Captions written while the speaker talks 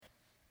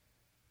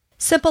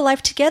Simple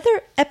Life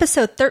Together,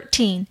 Episode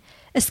 13,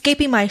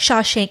 Escaping My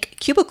Shawshank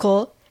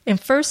Cubicle and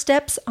First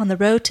Steps on the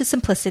Road to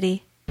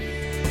Simplicity.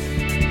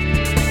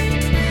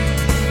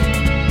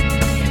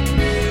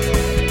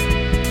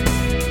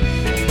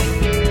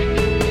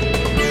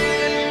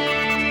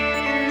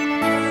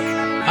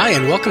 Hi,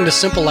 and welcome to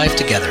Simple Life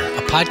Together,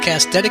 a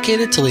podcast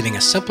dedicated to leading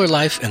a simpler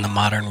life in the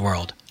modern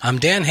world. I'm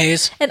Dan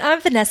Hayes. And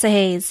I'm Vanessa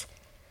Hayes.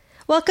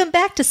 Welcome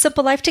back to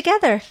Simple Life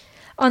Together.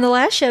 On the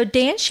last show,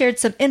 Dan shared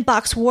some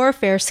inbox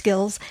warfare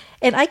skills,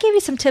 and I gave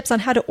you some tips on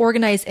how to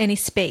organize any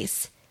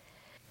space.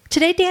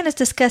 Today, Dan is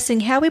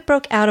discussing how we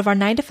broke out of our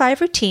 9-to-5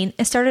 routine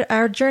and started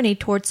our journey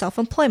towards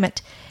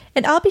self-employment.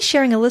 And I'll be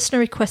sharing a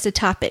listener-requested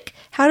topic,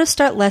 how to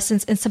start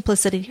lessons in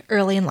simplicity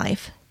early in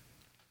life.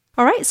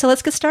 All right, so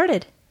let's get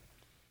started.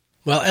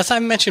 Well, as I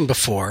mentioned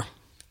before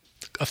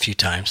a few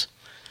times,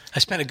 I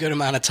spent a good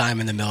amount of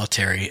time in the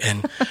military,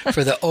 and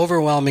for the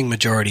overwhelming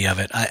majority of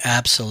it, I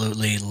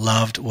absolutely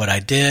loved what I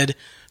did,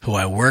 who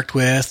I worked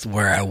with,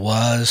 where I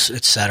was,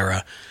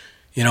 etc.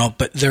 You know,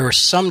 but there were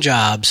some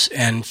jobs,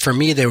 and for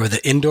me, they were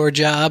the indoor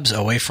jobs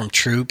away from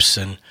troops,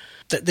 and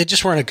they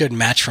just weren't a good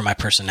match for my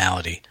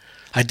personality.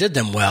 I did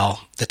them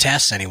well, the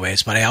tasks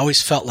anyways, but I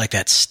always felt like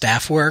that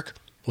staff work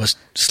was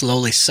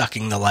slowly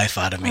sucking the life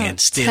out of me and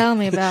tell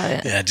me about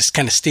it. Yeah, just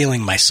kind of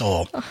stealing my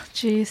soul. Oh,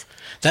 jeez.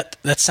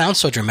 That sounds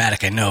so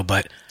dramatic, I know,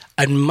 but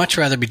I'd much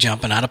rather be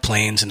jumping out of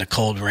planes in the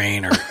cold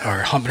rain or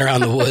humping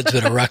around the woods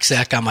with a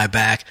rucksack on my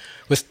back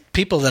with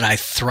people that I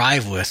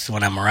thrive with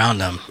when I'm around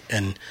them.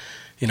 And,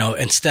 you know,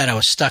 instead I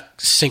was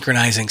stuck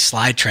synchronizing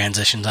slide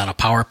transitions on a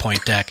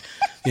PowerPoint deck,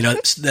 you know,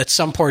 that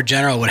some poor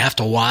general would have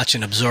to watch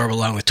and absorb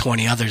along with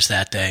 20 others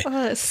that day. Oh,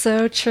 that's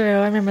so true.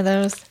 I remember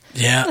those.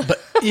 Yeah, but,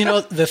 you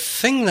know, the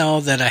thing, though,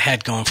 that I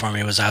had going for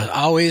me was I was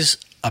always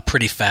a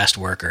pretty fast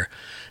worker.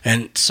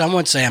 And some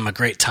would say I'm a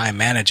great time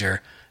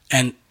manager,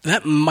 and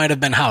that might have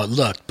been how it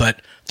looked.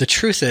 But the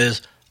truth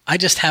is, I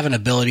just have an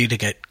ability to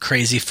get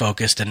crazy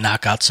focused and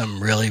knock out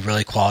some really,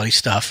 really quality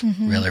stuff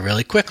really,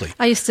 really quickly.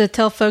 I used to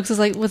tell folks,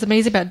 what's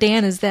amazing about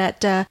Dan is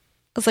that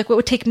it's like what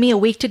would take me a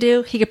week to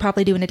do, he could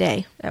probably do in a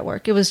day at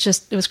work. It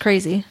was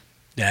crazy.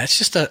 Yeah, it's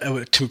just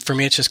for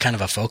me, it's just kind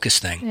of a focus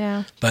thing.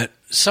 Yeah. But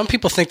some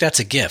people think that's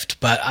a gift,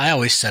 but I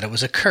always said it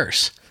was a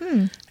curse.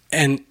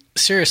 And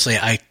seriously,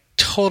 I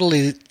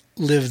totally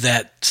live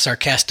that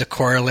sarcastic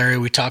corollary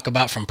we talk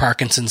about from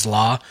Parkinson's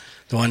Law,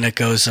 the one that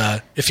goes,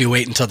 if you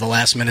wait until the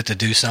last minute to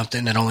do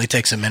something, it only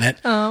takes a minute.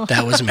 Oh.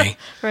 That was me.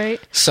 Right.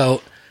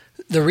 So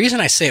the reason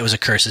I say it was a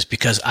curse is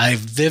because I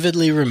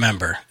vividly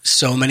remember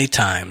so many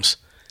times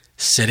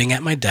sitting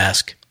at my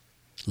desk,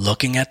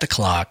 looking at the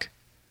clock.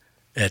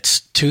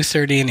 It's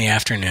 2:30 in the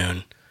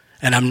afternoon,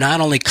 and I'm not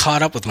only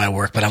caught up with my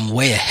work, but I'm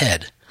way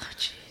ahead. Oh,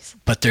 jeez.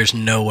 But there's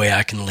no way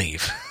I can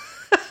leave.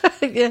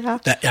 Yeah.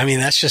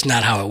 That's just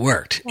not how it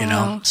worked, you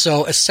know?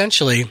 So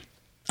essentially,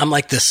 I'm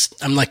like this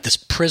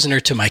prisoner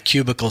to my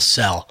cubicle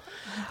cell,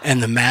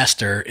 and the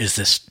master is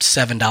this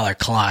 $7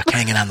 clock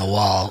hanging on the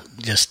wall,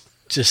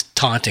 just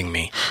taunting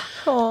me.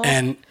 Aww.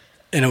 And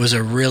it was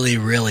a really,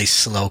 really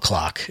slow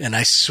clock, and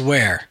I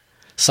swear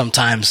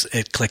sometimes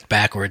it clicked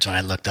backwards when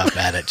I looked up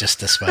at it, just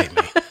to spite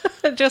me.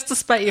 Just to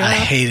spite you. I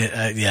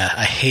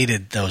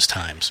hated those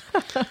times.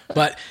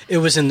 But it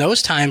was in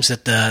those times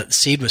that the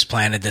seed was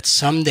planted that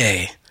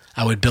someday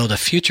I would build a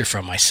future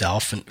for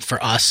myself and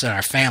for us and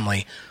our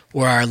family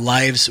where our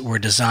lives were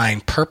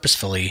designed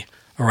purposefully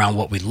around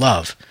what we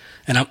love.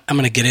 And I'm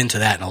going to get into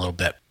that in a little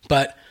bit.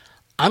 But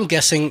I'm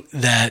guessing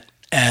that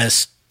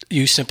as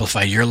you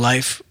simplify your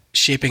life,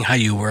 shaping how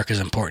you work is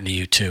important to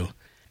you too.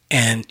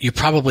 And you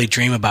probably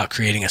dream about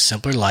creating a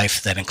simpler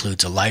life that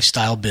includes a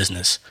lifestyle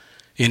business.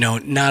 You know,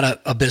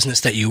 not a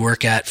business that you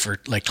work at for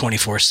like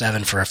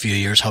 24/7 for a few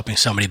years, hoping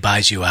somebody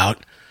buys you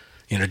out,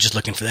 you know, just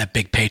looking for that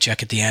big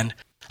paycheck at the end.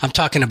 I'm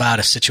talking about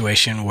a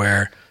situation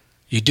where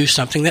you do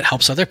something that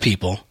helps other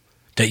people,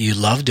 that you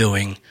love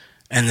doing,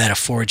 and that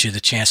affords you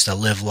the chance to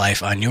live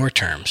life on your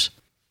terms.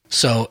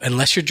 So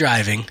unless you're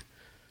driving,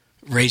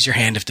 raise your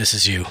hand if this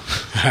is you.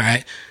 All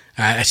right.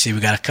 All right, I see we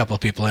got a couple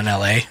of people in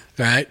L.A.,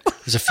 right?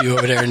 There's a few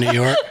over there in New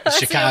York,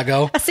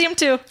 Chicago. I see them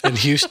too. And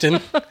Houston.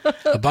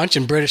 A bunch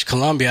in British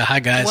Columbia. Hi,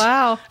 guys.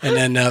 Wow. And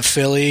then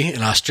Philly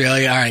and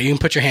Australia. All right, you can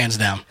put your hands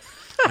down.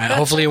 All right,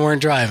 hopefully you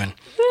weren't driving.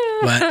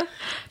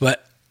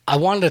 But I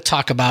wanted to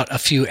talk about a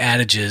few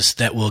adages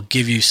that will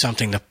give you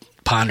something to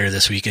ponder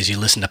this week as you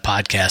listen to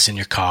podcasts in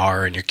your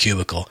car or in your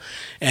cubicle.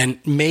 And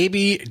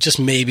maybe, just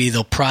maybe,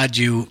 they'll prod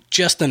you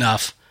just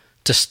enough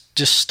to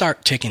just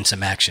start taking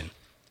some action.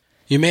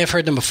 You may have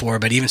heard them before,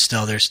 but even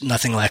still, there's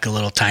nothing like a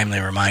little timely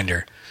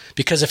reminder.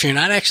 Because if you're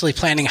not actually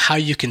planning how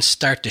you can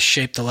start to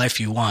shape the life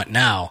you want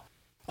now,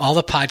 all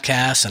the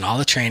podcasts and all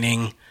the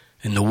training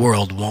in the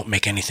world won't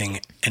make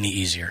anything any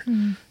easier.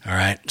 All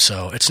right?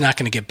 So it's not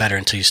going to get better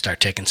until you start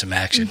taking some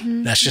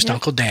action. That's just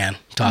Uncle Dan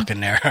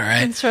talking there, all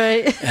right? That's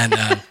right.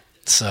 And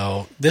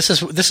so this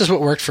is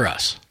what worked for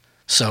us.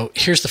 So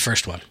here's the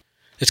first one.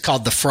 It's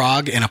called the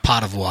frog in a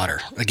pot of water.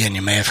 Again,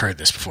 you may have heard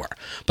this before.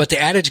 But the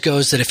adage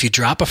goes that if you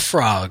drop a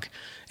frog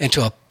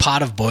into a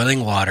pot of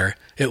boiling water,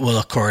 it will,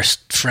 of course,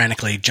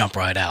 frantically jump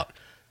right out.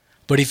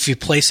 But if you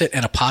place it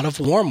in a pot of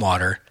warm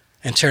water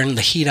and turn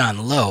the heat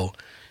on low,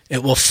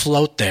 it will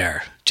float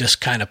there,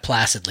 just kind of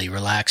placidly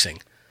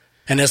relaxing.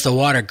 And as the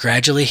water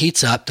gradually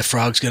heats up, the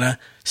frog's going to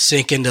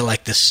sink into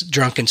like this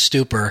drunken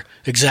stupor,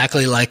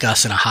 exactly like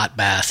us in a hot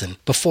bath.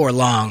 And before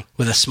long,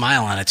 with a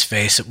smile on its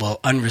face, it will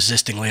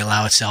unresistingly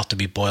allow itself to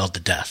be boiled to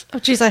death. Oh,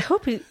 geez, I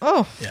hope you...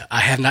 Oh. Yeah,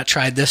 I have not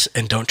tried this,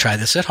 and don't try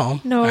this at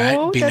home. No. All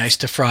right? Be nice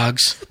to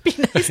frogs. Be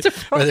nice to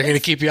frogs. Or they're going to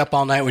keep you up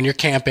all night when you're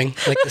camping,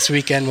 like this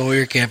weekend when we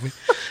were camping.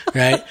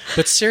 Right?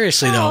 But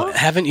seriously, though,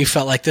 haven't you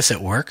felt like this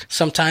at work?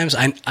 Sometimes,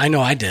 I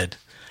know I did.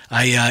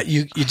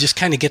 You just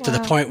kind of get to the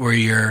point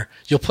where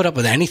you'll put up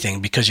with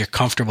anything because you're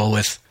comfortable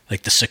with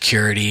like the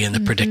security and the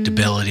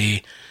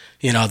predictability,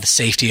 the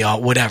safety,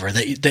 whatever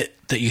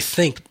that you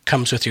think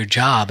comes with your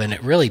job, and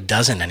it really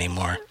doesn't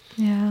anymore.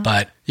 Yeah.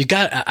 But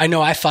I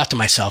know I thought to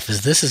myself,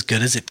 is this as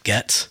good as it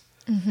gets?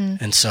 Mm-hmm.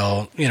 And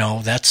so,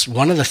 that's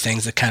one of the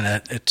things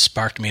that it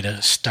sparked me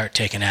to start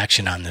taking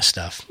action on this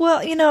stuff.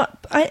 Well,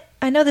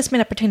 I know this may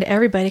not pertain to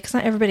everybody because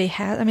not everybody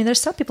has. I mean, there's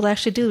some people that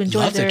actually do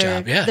enjoy their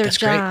job. Yeah, their that's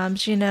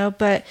jobs, great.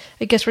 But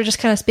I guess we're just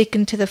kind of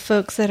speaking to the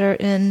folks that are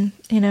in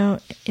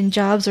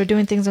jobs or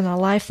doing things in their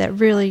life that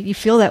really, you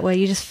feel that way.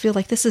 You just feel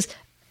like this is,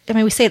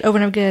 we say it over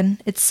and over again,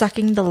 it's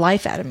sucking the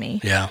life out of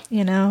me. Yeah.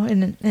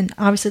 And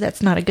obviously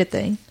that's not a good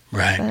thing.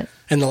 Right. But,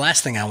 and the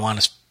last thing I want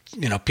is,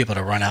 people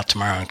to run out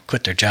tomorrow and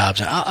quit their jobs.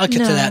 And I'll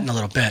get to that in a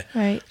little bit.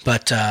 Right.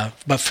 But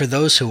for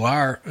those who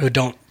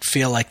don't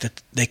feel like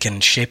that they can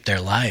shape their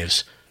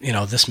lives,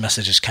 this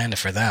message is kind of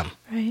for them.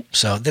 Right.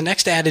 So the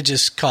next adage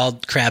is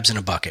called crabs in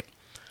a bucket.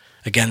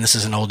 Again, this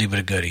is an oldie but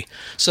a goodie.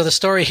 So the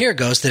story here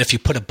goes that if you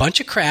put a bunch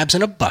of crabs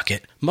in a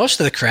bucket, most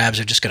of the crabs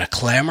are just going to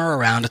clamor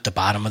around at the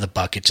bottom of the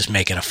bucket, just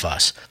making a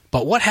fuss.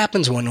 But what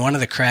happens when one of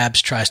the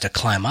crabs tries to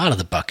climb out of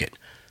the bucket?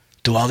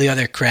 Do all the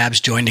other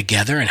crabs join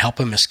together and help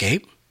him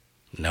escape?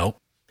 Nope.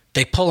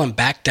 They pull him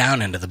back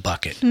down into the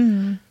bucket.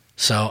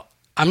 So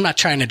I'm not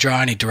trying to draw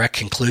any direct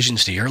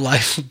conclusions to your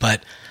life,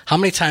 but how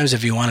many times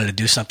have you wanted to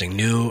do something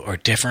new or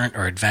different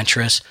or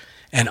adventurous,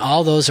 and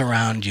all those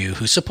around you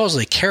who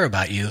supposedly care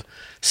about you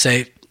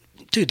say,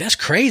 dude, that's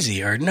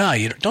crazy, or no,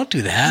 you don't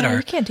do that, no, or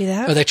you can't do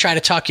that, or they try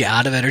to talk you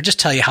out of it, or just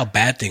tell you how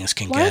bad things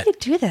can get. Why do they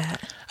do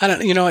that? I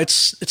don't.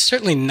 It's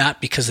certainly not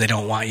because they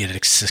don't want you to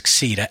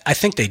succeed. I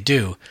think they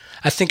do.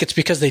 I think it's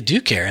because they do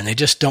care and they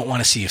just don't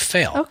want to see you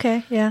fail.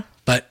 Okay, yeah.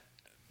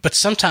 But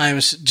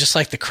sometimes, just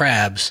like the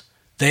crabs,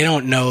 they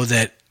don't know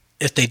that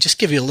if they just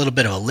give you a little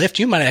bit of a lift,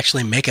 you might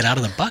actually make it out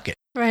of the bucket.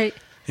 Right.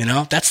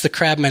 That's the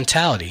crab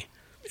mentality.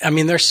 I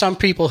mean, there's some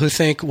people who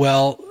think,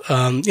 well,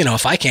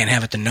 if I can't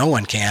have it, then no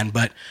one can.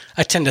 But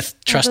I tend to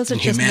trust in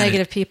humanity. Those are just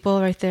negative people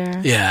right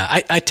there.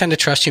 Yeah, I tend to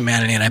trust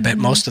humanity, and I bet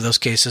most of those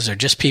cases are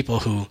just people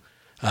who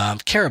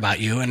care about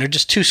you, and they're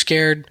just too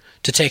scared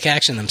to take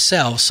action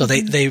themselves. So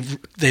they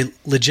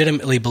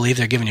legitimately believe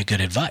they're giving you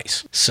good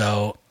advice.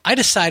 So I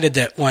decided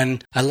that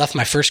when I left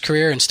my first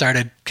career and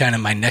started kind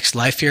of my next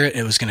life here,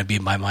 it was going to be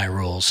by my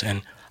rules.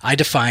 And I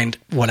defined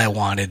what I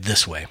wanted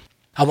this way.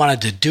 I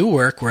wanted to do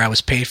work where I was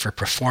paid for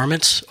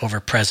performance over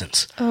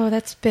presence. Oh,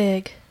 that's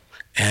big.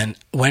 And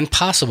when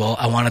possible,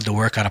 I wanted to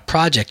work on a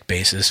project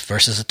basis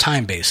versus a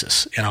time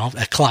basis,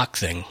 a clock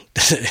thing.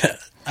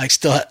 I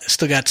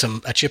still got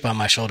a chip on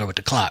my shoulder with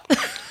the clock.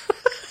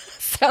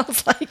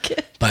 Sounds like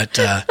it. But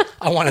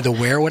I wanted to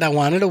wear what I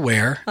wanted to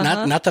wear.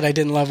 Not that I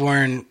didn't love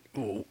wearing,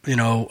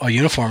 a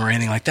uniform or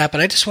anything like that, but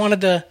I just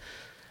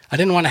I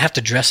didn't want to have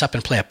to dress up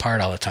and play a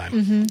part all the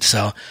time.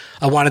 So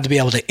I wanted to be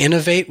able to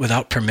innovate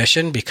without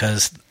permission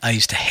because I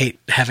used to hate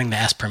having to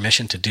ask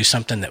permission to do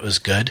something that was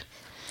good.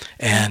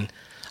 And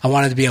I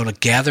wanted to be able to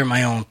gather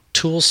my own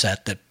tool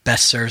set that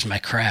best serves my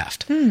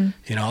craft. A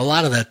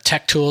lot of the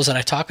tech tools that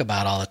I talk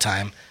about all the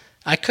time,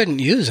 I couldn't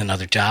use in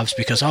other jobs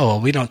because,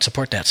 we don't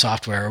support that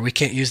software, or we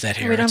can't use that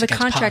here. We don't have a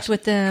contract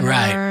with them.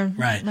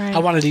 Right. I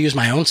wanted to use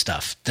my own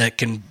stuff that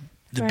can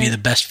be the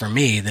best for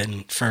me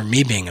than for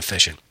me being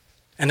efficient.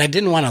 And I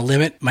didn't want to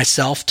limit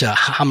myself to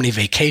how many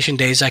vacation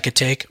days I could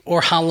take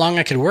or how long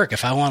I could work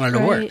if I wanted to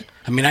work.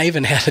 I mean, I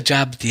even had a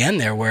job at the end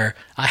there where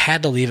I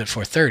had to leave at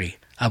 4:30.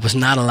 I was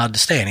not allowed to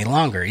stay any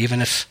longer,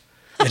 even if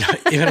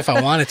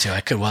I wanted to. I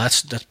could. Well,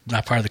 that's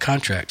not part of the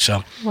contract.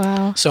 So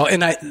wow. So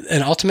and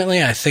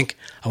ultimately, I think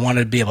I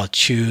wanted to be able to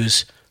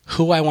choose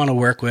who I want to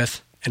work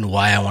with and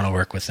why I want to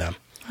work with them.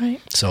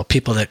 Right. So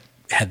people that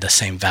had the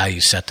same value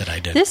set that I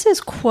did. This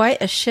is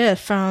quite a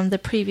shift from the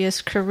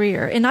previous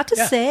career. And not to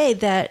say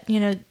that,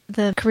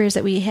 the careers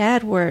that we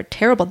had were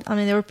terrible. I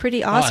mean, they were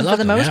pretty awesome for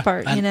the most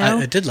part,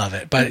 I did love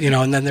it. But,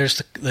 and then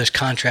there's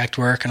contract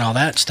work and all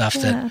that stuff.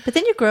 But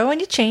then you grow and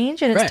you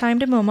change, and it's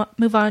time to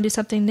move on and do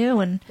something new.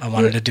 And I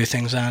wanted to do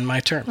things on my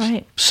terms.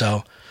 Right.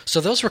 So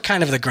those were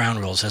kind of the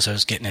ground rules as I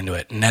was getting into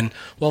it. And then,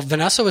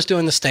 Vanessa was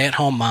doing the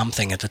stay-at-home mom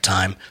thing at the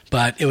time,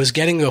 but it was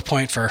getting to a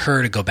point for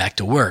her to go back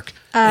to work.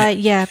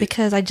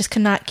 Because I just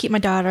could not keep my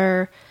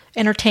daughter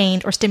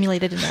entertained or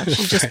stimulated enough.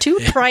 She's just too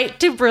bright,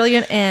 too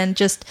brilliant, and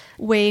just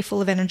way full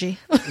of energy.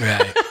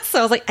 Right. So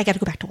I was like, I got to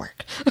go back to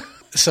work.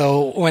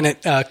 So when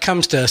it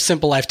comes to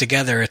Simple Life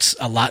Together, it's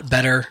a lot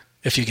better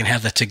if you can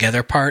have the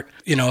together part.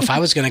 If I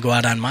was going to go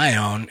out on my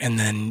own and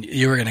then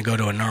you were going to go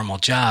to a normal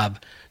job,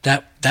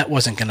 that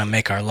wasn't going to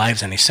make our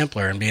lives any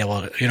simpler and be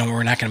able to,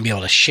 we're not going to be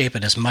able to shape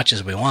it as much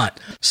as we want.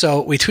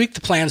 So we tweaked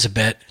the plans a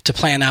bit to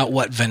plan out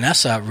what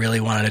Vanessa really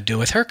wanted to do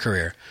with her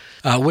career,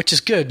 which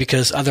is good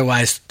because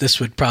otherwise this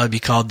would probably be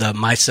called the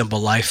My Simple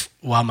Life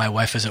While My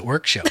Wife Is at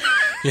Work show,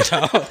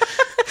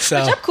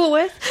 So, which I'm cool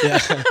with.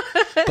 Yeah.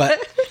 But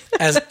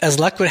as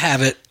luck would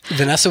have it,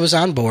 Vanessa was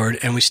on board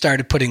and we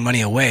started putting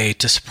money away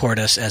to support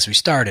us as we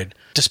started.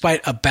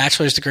 Despite a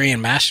bachelor's degree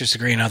and master's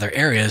degree in other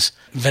areas,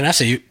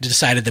 Vanessa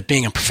decided that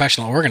being a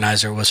professional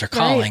organizer was her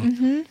calling. Right.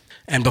 Mm-hmm.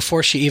 And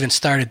before she even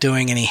started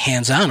doing any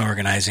hands-on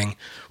organizing,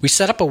 we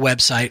set up a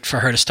website for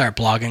her to start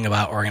blogging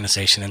about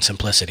organization and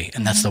simplicity.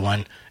 And that's the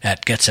one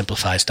at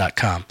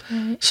getsimplifies.com.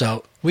 Right.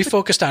 So we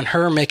focused on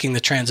her making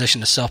the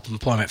transition to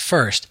self-employment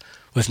first,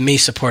 with me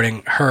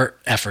supporting her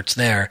efforts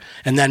there,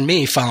 and then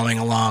me following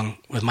along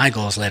with my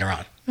goals later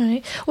on.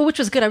 Right. Well, which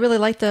was good. I really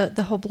liked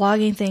the whole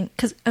blogging thing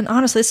and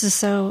honestly, this is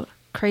so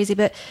crazy,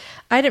 but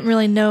I didn't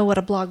really know what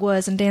a blog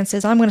was. And Dan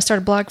says, I'm going to start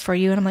a blog for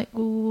you. And I'm like,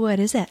 what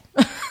is that?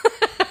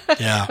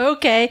 Yeah.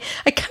 Okay.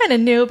 I kind of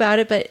knew about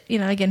it, but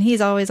again, he's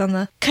always on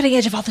the cutting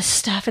edge of all this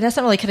stuff, and that's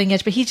not really cutting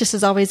edge, but he just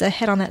is always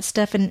ahead on that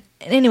stuff. And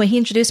anyway, he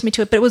introduced me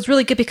to it, but it was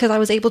really good because I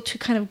was able to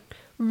kind of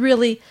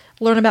really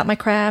learn about my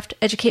craft,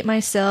 educate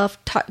myself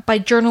by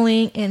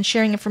journaling and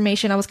sharing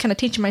information. I was kind of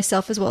teaching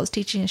myself as well as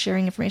teaching and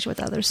sharing information with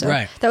others. So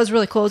that was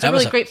really cool. It was a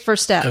really great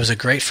first step. It was a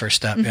great first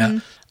step, yeah.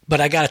 But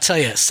I got to tell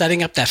you,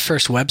 setting up that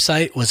first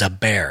website was a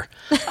bear.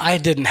 I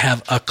didn't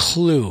have a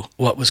clue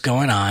what was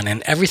going on,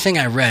 and everything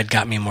I read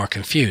got me more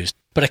confused.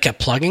 But I kept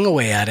plugging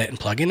away at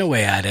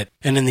it.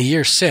 And in the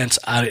years since,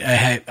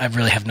 I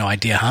really have no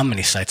idea how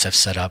many sites I've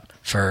set up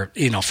for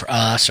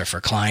us or for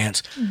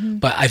clients. Mm-hmm.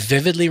 But I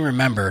vividly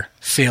remember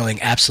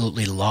feeling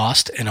absolutely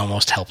lost and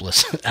almost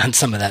helpless on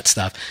some of that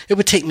stuff. It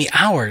would take me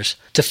hours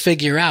to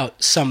figure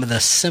out some of the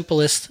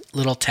simplest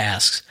little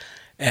tasks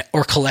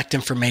or collect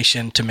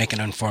information to make an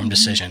informed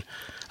decision.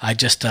 I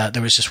just,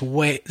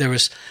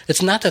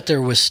 it's not that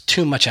there was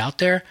too much out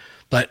there,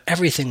 but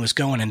everything was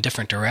going in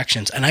different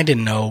directions. And I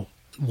didn't know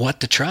what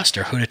to trust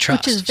or who to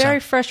trust. Which is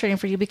very frustrating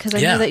for you because I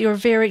know that you're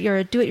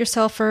a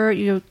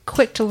do-it-yourselfer. You're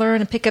quick to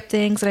learn and pick up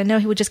things. And I know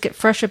he would just get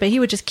frustrated, but he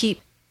would just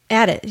keep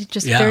at it. He's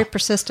just very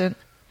persistent.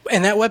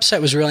 And that website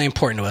was really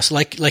important to us.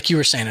 Like you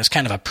were saying, it was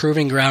kind of a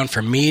proving ground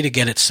for me to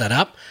get it set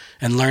up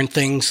and learn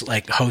things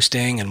like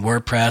hosting and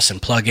WordPress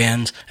and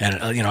plugins. And,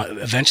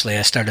 eventually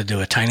I started to do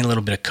a tiny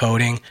little bit of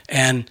coding.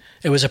 And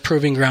it was a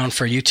proving ground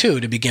for you, too,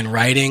 to begin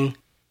writing.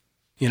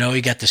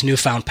 You got this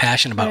newfound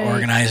passion about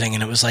organizing,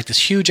 and it was like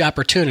this huge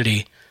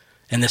opportunity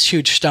and this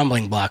huge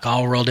stumbling block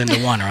all rolled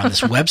into one around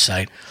this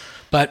website.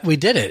 But we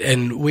did it,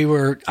 and we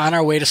were on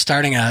our way to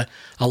starting a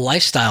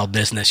lifestyle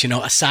business,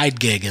 a side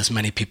gig, as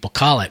many people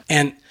call it.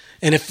 And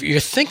if you're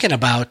thinking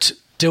about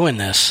doing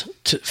this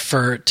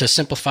to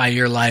simplify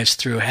your lives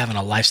through having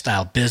a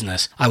lifestyle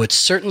business, I would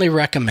certainly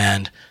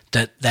recommend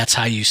that's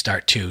how you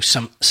start too.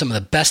 Some of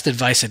the best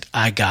advice that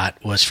I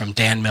got was from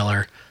Dan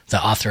Miller,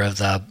 the author of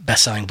the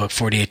best-selling book,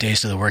 48 Days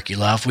to the Work You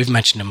Love. We've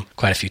mentioned him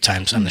quite a few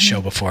times on the show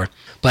before.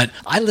 But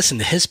I listened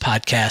to his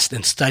podcast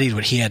and studied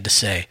what he had to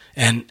say.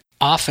 And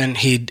often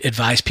he'd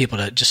advise people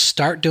to just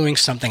start doing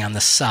something on the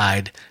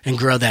side and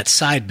grow that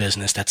side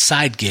business, that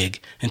side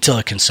gig, until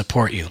it can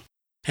support you.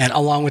 And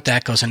along with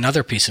that goes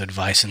another piece of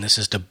advice, and this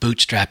is to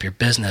bootstrap your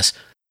business.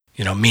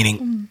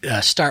 Meaning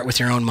start with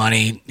your own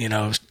money,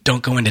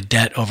 don't go into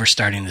debt over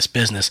starting this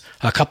business.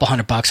 A couple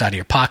 $100 out of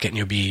your pocket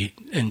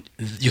and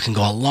you can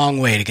go a long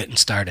way to getting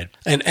started.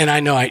 And I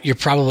know you're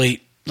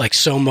probably like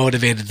so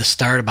motivated to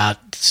start about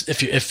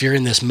if you're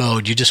in this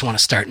mode, you just want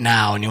to start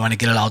now and you want to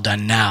get it all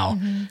done now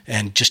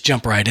and just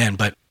jump right in.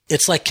 But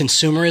it's like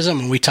consumerism,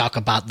 and we talk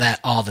about that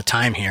all the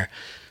time here.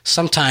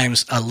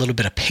 Sometimes a little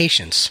bit of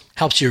patience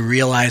helps you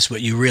realize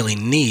what you really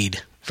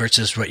need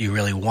versus what you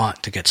really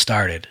want to get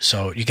started.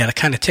 So you got to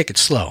kind of take it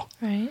slow.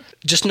 Right.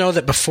 Just know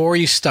that before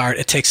you start,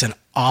 it takes an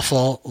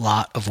awful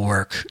lot of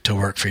work to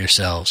work for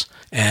yourselves.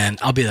 And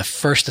I'll be the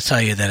first to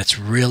tell you that it's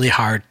really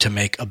hard to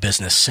make a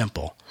business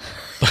simple.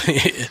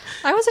 I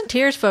was in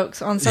tears,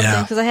 folks, on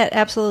something because I had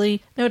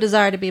absolutely no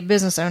desire to be a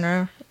business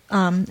owner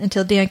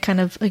until Dan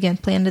kind of, again,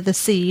 planted the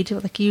seed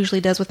like he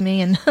usually does with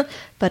me.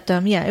 But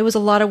it was a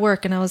lot of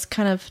work, and I was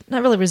kind of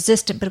not really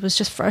resistant, but it was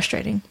just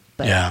frustrating.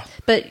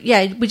 But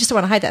we just don't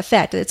want to hide that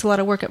fact that it's a lot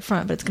of work up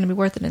front, but it's going to be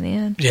worth it in the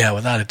end. Yeah,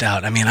 without a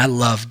doubt. I mean, I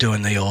love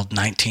doing the old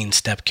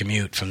 19-step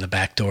commute from the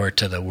back door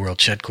to the world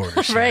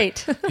headquarters.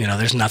 Right.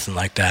 There's nothing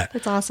like that.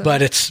 It's awesome.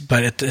 But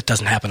it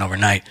doesn't happen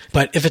overnight.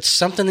 But if it's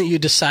something that you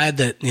decide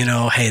that,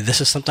 hey, this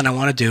is something I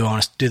want to do, I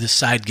want to do this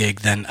side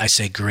gig, then I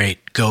say,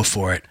 great, go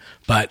for it.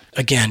 But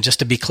again, just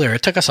to be clear,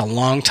 it took us a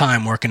long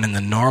time working in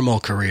the normal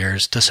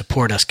careers to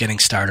support us getting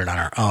started on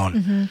our own.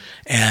 Mm-hmm.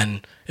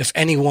 And if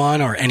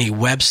anyone or any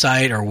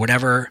website or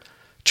whatever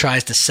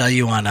tries to sell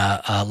you on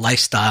a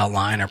lifestyle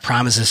line or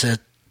promises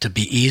it to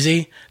be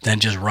easy, then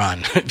just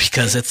run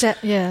because it's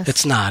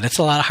not. It's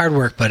a lot of hard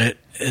work, but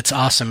it's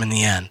awesome in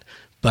the end.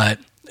 But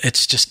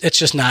it's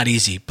just not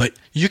easy. But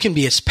you can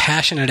be as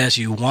passionate as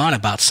you want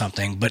about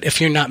something, but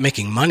if you're not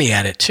making money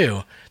at it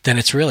too, then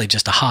it's really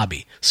just a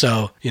hobby.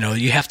 So,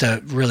 you have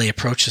to really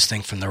approach this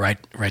thing from the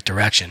right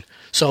direction.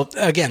 So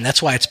again,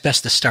 that's why it's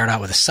best to start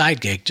out with a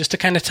side gig, just to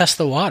kind of test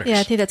the waters. Yeah,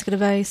 I think that's good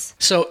advice.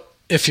 So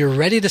if you're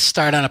ready to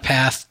start on a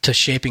path to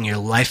shaping your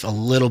life a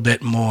little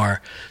bit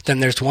more, then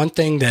there's one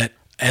thing that,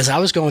 as I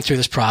was going through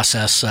this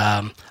process,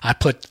 I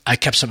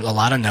kept a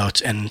lot of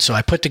notes, and so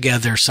I put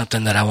together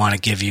something that I want to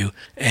give you,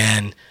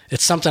 and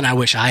it's something I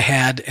wish I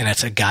had, and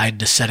it's a guide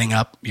to setting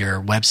up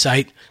your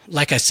website.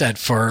 Like I said,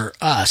 for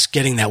us,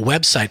 getting that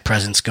website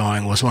presence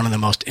going was one of the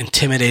most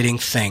intimidating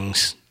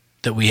things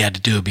that we had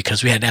to do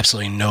because we had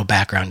absolutely no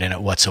background in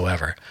it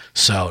whatsoever.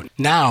 So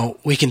now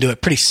we can do it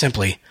pretty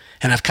simply.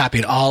 And I've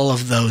copied all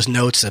of those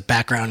notes, the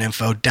background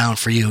info, down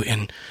for you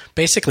in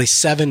basically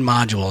 7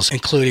 modules,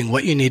 including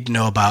what you need to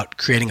know about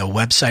creating a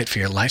website for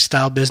your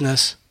lifestyle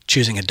business,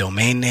 choosing a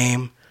domain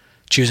name,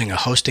 choosing a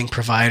hosting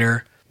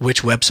provider,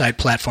 which website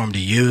platform to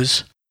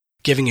use,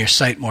 giving your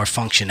site more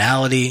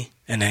functionality,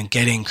 and then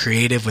getting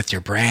creative with your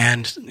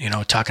brand,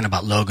 talking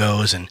about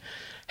logos and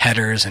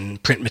headers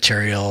and print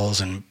materials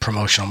and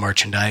promotional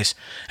merchandise.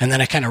 And then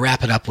I kind of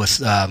wrap it up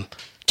with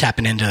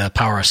tapping into the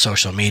power of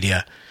social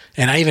media.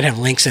 And I even have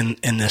links in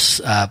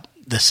this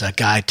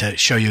guide to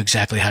show you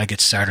exactly how to get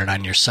started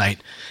on your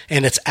site.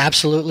 And it's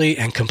absolutely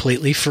and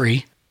completely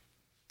free.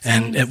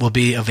 And it will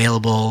be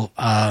available,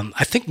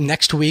 I think,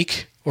 next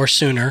week or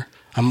sooner.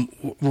 I'm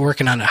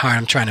working on it hard.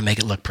 I'm trying to make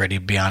it look pretty,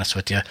 to be honest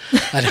with you.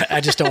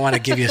 I just don't want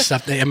to give you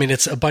something. I mean,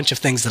 it's a bunch of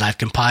things that I've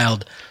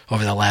compiled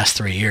over the last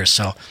 3 years.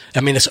 So,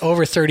 I mean, it's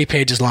over 30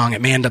 pages long.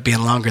 It may end up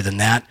being longer than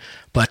that.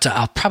 But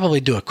I'll probably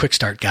do a quick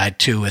start guide,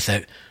 too, with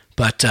it.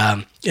 But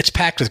it's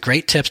packed with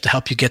great tips to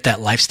help you get that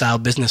lifestyle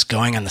business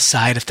going on the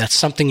side if that's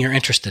something you're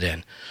interested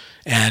in.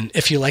 And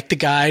if you like the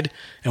guide,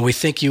 and we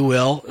think you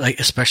will,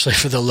 especially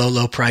for the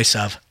low price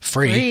of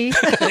free.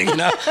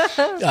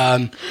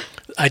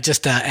 I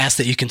just ask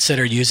that you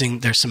consider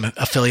there's some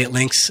affiliate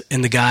links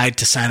in the guide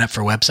to sign up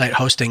for website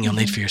hosting you'll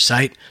need for your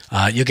site.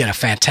 You'll get a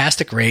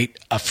fantastic rate,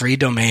 a free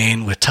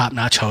domain with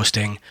top-notch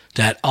hosting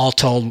that all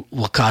told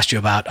will cost you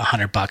about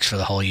 $100 for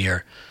the whole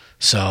year.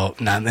 So,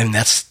 and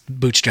that's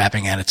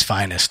bootstrapping at its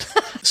finest.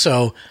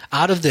 So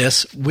out of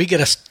this, we get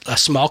a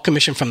small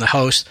commission from the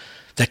host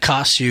that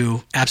costs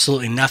you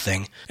absolutely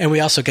nothing. And we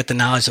also get the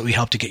knowledge that we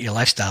help to get your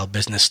lifestyle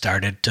business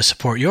started to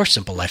support your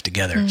simple life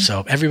together.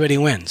 So everybody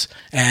wins.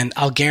 And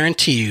I'll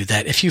guarantee you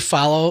that if you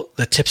follow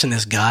the tips in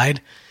this guide,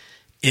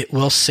 it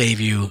will save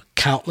you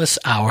countless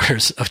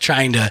hours of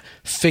trying to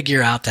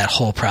figure out that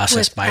whole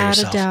process by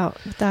yourself.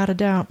 Without a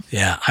doubt.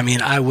 Yeah. I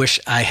mean, I wish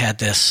I had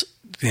this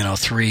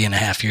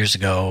 3.5 years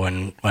ago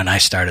when I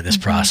started this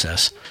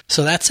process.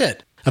 So that's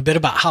it. A bit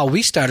about how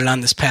we started on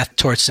this path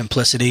towards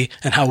simplicity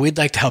and how we'd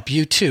like to help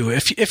you too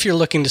if you're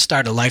looking to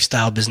start a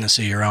lifestyle business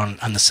of your own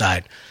on the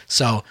side.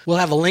 So we'll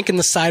have a link in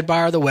the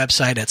sidebar of the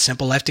website at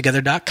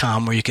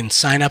simplelifetogether.com where you can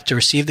sign up to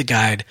receive the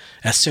guide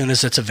as soon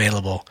as it's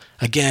available.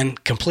 Again,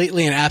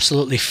 completely and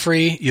absolutely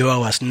free. You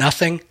owe us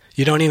nothing.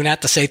 You don't even have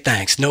to say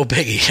thanks. No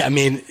biggie. I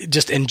mean,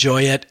 just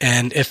enjoy it.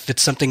 And if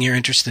it's something you're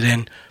interested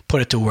in,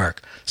 put it to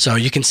work. So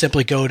you can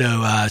simply go to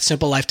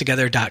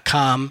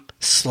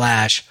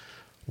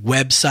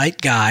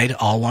simplelifetogether.com/website guide,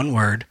 all one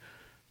word.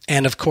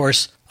 And of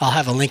course, I'll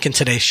have a link in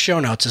today's show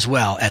notes as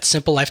well at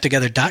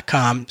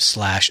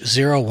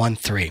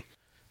simplelifetogether.com/013.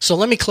 So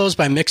let me close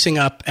by mixing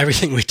up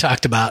everything we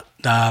talked about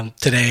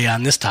today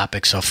on this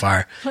topic so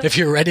far. If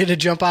you're ready to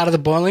jump out of the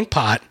boiling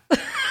pot,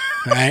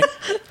 right,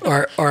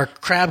 or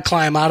crab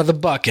climb out of the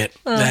bucket,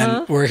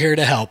 then we're here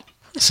to help.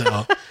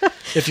 So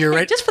if you're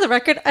ready. Just for the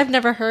record, I've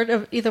never heard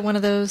of either one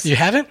of those. You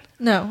haven't?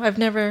 No, I've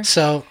never.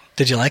 So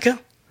did you like it?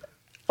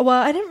 Well,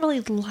 I didn't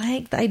really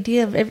like the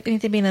idea of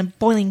anything being a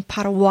boiling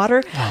pot of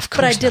water. Oh, of course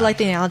but I did not. like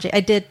the analogy. I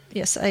did.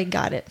 Yes, I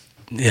got it.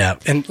 Yeah.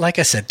 And like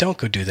I said, don't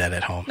go do that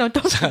at home. No,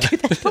 don't do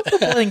that. Don't go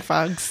boiling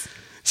frogs.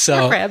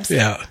 So, or crabs.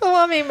 Yeah. Well,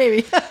 I mean,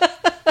 maybe.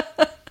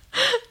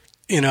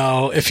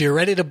 If you're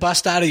ready to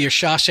bust out of your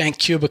Shawshank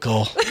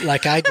cubicle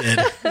like I did,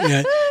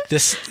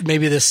 this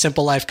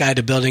Simple Life Guide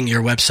to building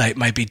your website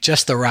might be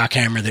just the rock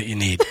hammer that you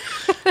need.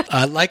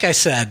 Like I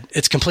said,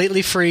 it's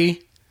completely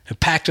free,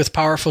 packed with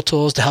powerful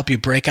tools to help you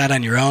break out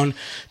on your own.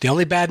 The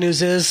only bad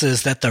news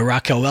is that the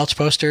Raquel Welch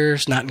poster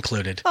is not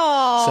included.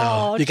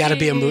 Oh, so you got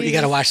to you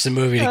got to watch the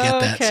movie to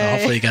get that. So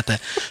hopefully you got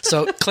that.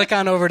 So click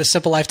on over to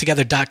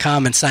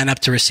simplelifetogether.com and sign up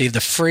to receive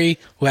the free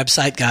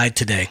website guide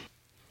today.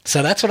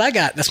 So that's what I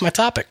got. That's my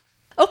topic.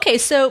 Okay,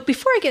 so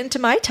before I get into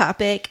my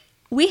topic,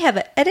 we have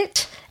an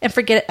Edit and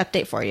Forget It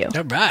update for you.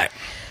 All right.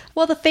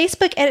 Well, the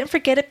Facebook Edit and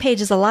Forget It page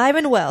is alive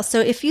and well,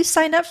 so if you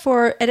sign up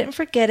for Edit and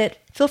Forget It,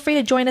 feel free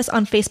to join us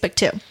on Facebook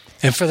too.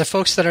 And for the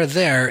folks that are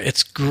there,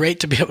 it's great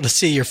to be able to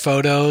see your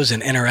photos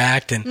and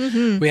interact.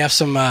 And we have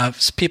some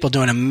people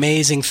doing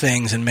amazing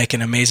things and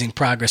making amazing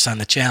progress on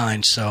the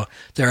challenge. So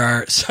there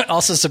are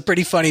also some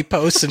pretty funny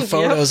posts and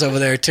photos over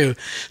there too.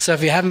 So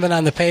if you haven't been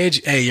on the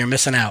page, hey, you're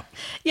missing out.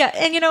 Yeah,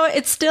 and you know what?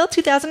 It's still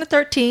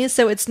 2013,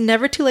 so it's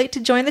never too late to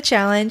join the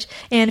challenge.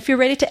 And if you're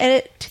ready to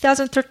edit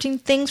 2013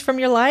 things from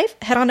your life,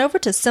 head on over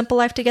to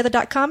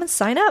simplelifetogether.com and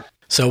sign up.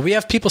 So we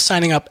have people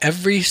signing up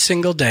every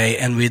single day,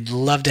 and we'd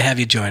love to have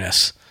you join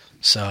us.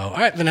 So, all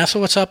right, Vanessa,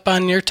 what's up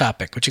on your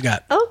topic? What you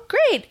got? Oh,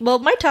 great. Well,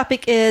 my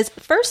topic is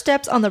first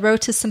steps on the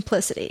road to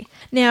simplicity.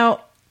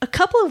 Now, a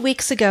couple of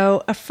weeks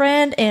ago, a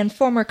friend and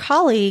former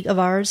colleague of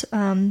ours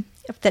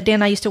that Dan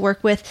and I used to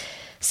work with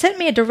sent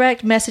me a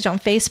direct message on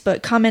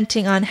Facebook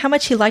commenting on how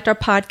much he liked our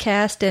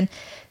podcast, and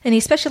he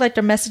especially liked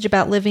our message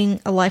about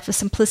living a life of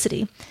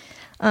simplicity.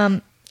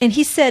 And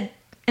he said,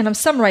 and I'm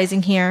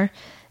summarizing here,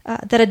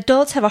 that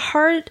adults have a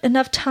hard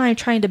enough time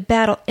trying to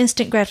battle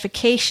instant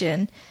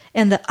gratification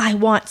and the I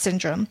want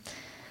syndrome.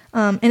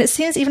 And it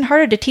seems even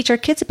harder to teach our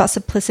kids about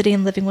simplicity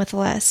and living with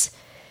less.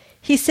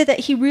 He said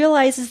that he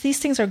realizes these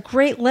things are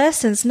great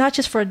lessons, not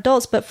just for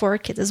adults, but for our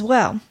kids as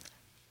well.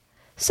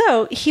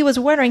 So he was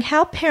wondering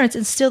how parents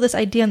instill this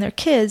idea in their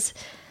kids,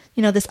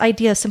 you know, this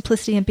idea of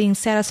simplicity and being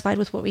satisfied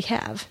with what we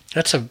have.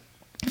 That's a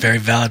very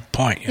valid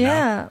point, you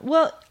know?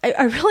 Well,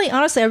 I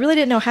really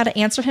didn't know how to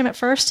answer him at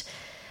first.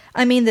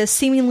 I mean, the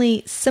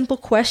seemingly simple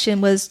question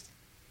was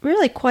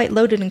really quite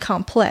loaded and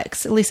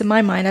complex, at least in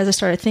my mind, as I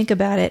started to think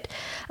about it.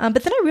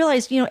 But then I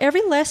realized, you know,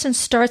 every lesson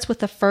starts with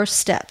the first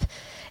step.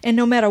 And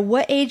no matter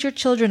what age your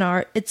children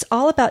are, it's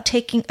all about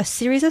taking a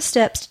series of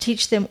steps to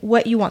teach them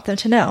what you want them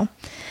to know.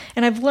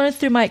 And I've learned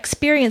through my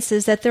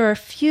experiences that there are a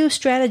few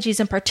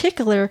strategies in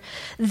particular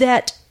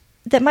that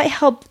might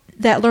help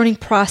that learning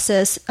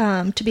process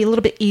to be a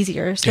little bit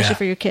easier, especially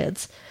for your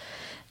kids.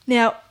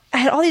 Now, I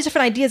had all these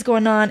different ideas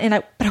going on,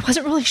 but I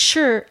wasn't really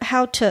sure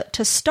how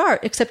to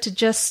start, except to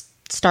just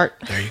start.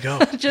 There you go.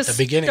 Just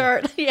the beginning.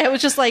 Start. Yeah, it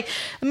was just like,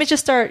 let me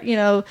just start, you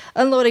know,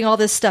 unloading all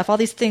this stuff, all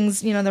these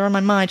things, you know, that are on my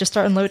mind, just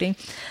start unloading.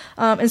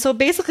 And so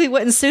basically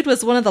what ensued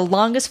was one of the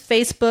longest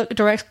Facebook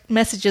direct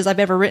messages I've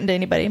ever written to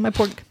anybody. My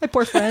poor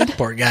friend.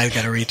 Poor guy's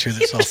got to read through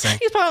this whole thing.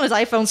 He's probably on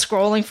his iPhone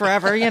scrolling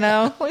forever, you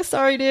know. Like,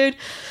 sorry, dude.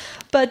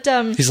 But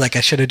he's like,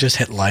 I should have just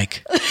hit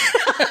like.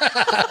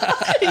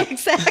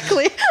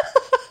 Exactly.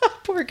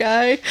 Poor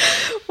guy.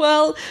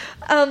 Well,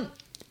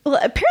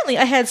 apparently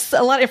I had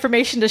a lot of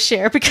information to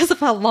share because of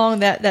how long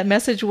that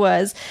message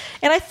was.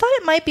 And I thought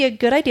it might be a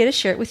good idea to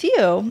share it with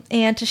you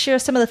and to share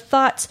some of the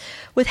thoughts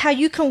with how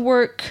you can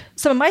work,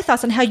 some of my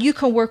thoughts on how you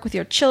can work with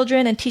your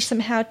children and teach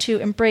them how to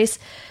embrace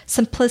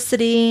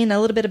simplicity and a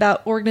little bit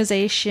about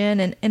organization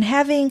and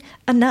having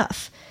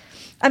enough.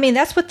 I mean,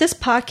 that's what this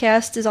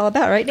podcast is all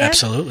about, right, Dan?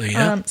 Absolutely,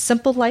 yeah.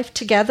 Simple life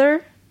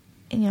together,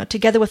 you know,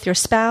 together with your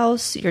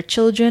spouse, your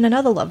children, and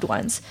other loved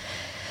ones.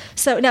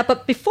 So now,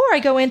 but before I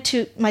go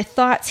into my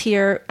thoughts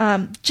here,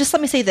 just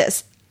let me say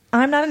this.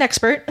 I'm not an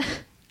expert.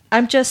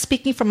 I'm just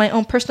speaking from my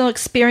own personal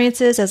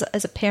experiences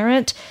as a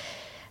parent,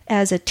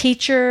 as a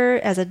teacher,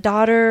 as a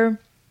daughter,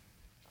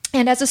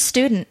 and as a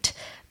student.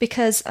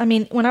 Because, I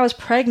mean, when I was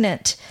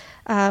pregnant,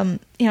 I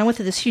went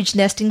through this huge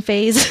nesting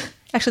phase.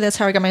 Actually, that's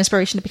how I got my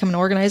inspiration to become an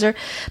organizer.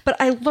 But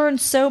I learned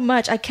so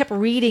much. I kept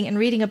reading and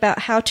reading about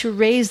how to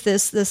raise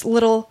this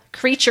little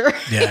creature.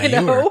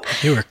 Yeah,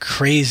 you were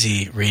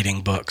crazy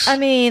reading books. I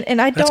mean, and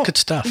that's good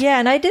stuff. Yeah,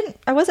 and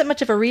I wasn't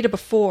much of a reader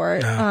before.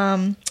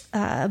 No.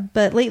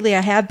 But lately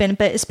I have been.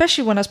 But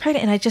especially when I was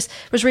pregnant, and I just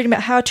was reading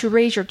about how to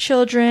raise your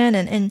children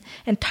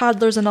and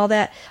toddlers and all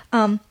that.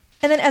 And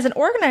then as an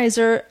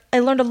organizer, I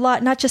learned a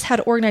lot, not just how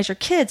to organize your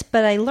kids,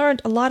 but I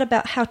learned a lot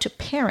about how to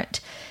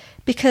parent.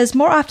 Because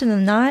more often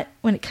than not,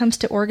 when it comes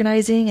to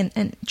organizing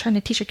and trying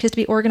to teach your kids to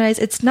be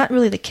organized, it's not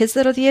really the kids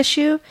that are the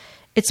issue.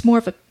 It's more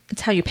of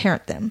it's how you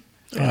parent them.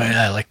 Oh,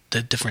 yeah, like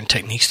the different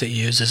techniques that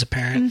you use as a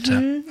parent.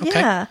 Mm-hmm.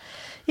 Okay.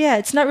 Yeah,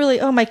 it's not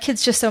really, oh, my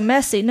kid's just so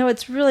messy. No,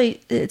 it's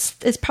really, it's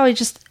probably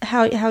just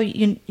how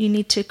you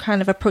need to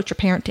kind of approach your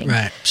parenting.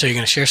 Right. So you're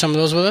going to share some of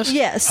those with us?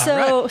 Yeah.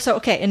 So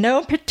okay, in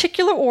no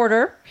particular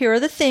order, here are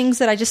the things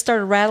that I just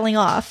started rattling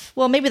off.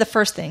 Well, maybe the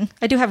first thing.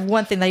 I do have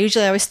one thing that I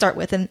usually always start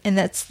with, and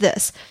that's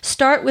this.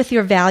 Start with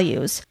your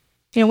values.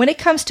 You know, when it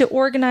comes to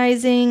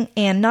organizing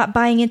and not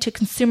buying into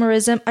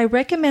consumerism, I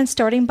recommend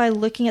starting by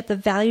looking at the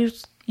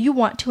values you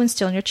want to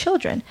instill in your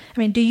children. I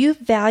mean, do you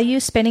value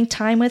spending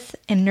time with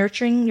and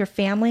nurturing your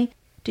family?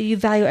 Do you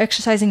value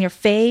exercising your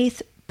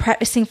faith,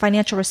 practicing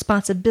financial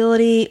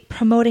responsibility,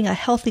 promoting a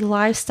healthy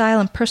lifestyle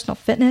and personal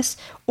fitness?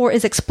 Or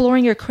is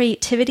exploring your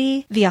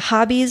creativity via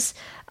hobbies,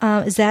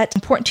 is that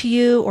important to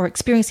you? Or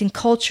experiencing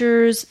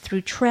cultures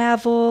through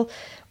travel?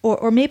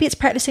 Or maybe it's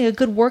practicing a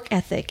good work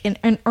ethic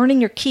and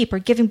earning your keep or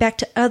giving back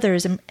to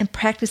others and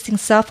practicing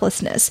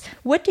selflessness.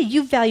 What do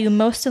you value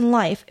most in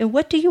life, and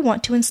what do you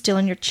want to instill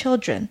in your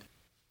children?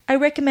 I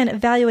recommend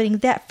evaluating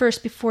that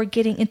first before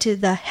getting into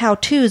the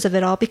how-tos of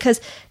it all,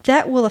 because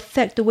that will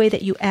affect the way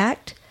that you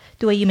act,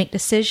 the way you make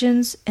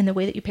decisions, and the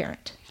way that you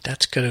parent.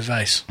 That's good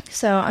advice.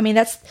 So, I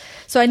mean,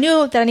 so I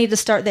knew that I needed to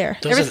start there.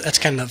 That's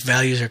kind of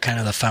values are kind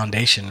of the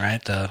foundation,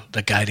 right?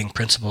 The guiding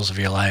principles of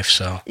your life.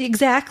 So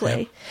exactly.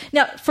 Yep.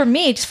 Now, for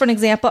me, just for an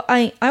example,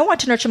 I want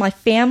to nurture my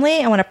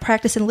family. I want to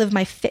practice and live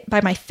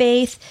by my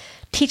faith,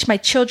 teach my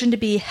children to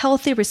be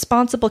healthy,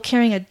 responsible,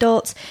 caring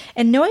adults.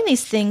 And knowing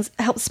these things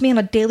helps me on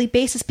a daily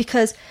basis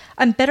because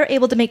I'm better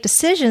able to make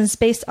decisions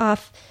based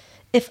off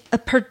if a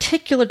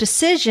particular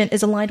decision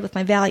is aligned with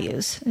my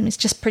values. I mean, it's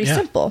just pretty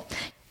simple.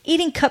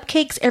 Eating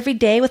cupcakes every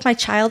day with my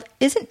child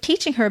isn't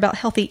teaching her about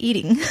healthy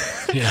eating.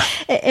 Yeah.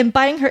 And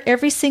buying her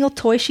every single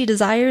toy she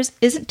desires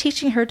isn't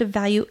teaching her to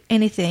value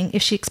anything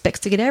if she expects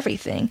to get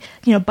everything.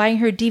 Buying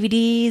her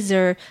DVDs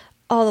or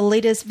all the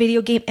latest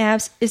video game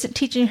apps isn't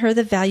teaching her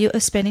the value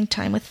of spending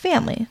time with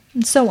family,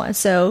 and so on.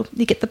 So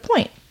you get the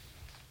point.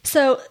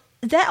 So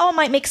that all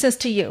might make sense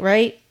to you,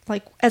 right?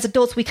 Like as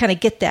adults, we kind of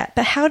get that.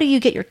 But how do you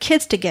get your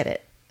kids to get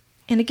it?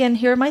 And again,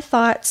 here are my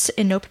thoughts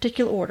in no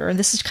particular order. And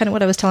this is kind of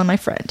what I was telling my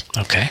friend.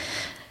 Okay.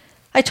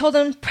 I told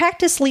him,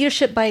 practice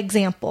leadership by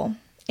example.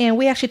 And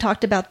we actually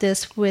talked about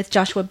this with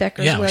Joshua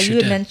Becker as well. You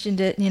had mentioned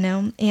it,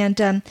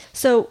 And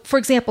so, for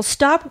example,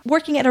 stop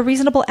working at a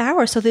reasonable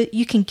hour so that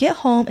you can get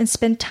home and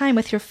spend time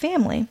with your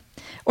family.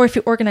 Or if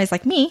you're organized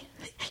like me,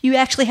 you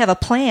actually have a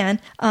plan.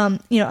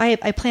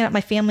 I plan out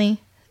my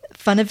family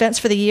fun events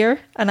for the year,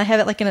 and I have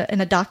it like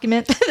in a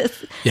document.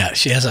 Yeah,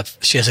 she has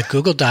a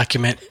Google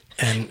document.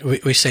 And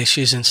we say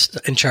she's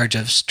in charge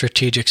of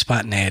strategic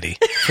spontaneity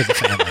for the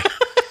family,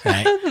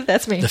 right?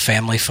 That's me. The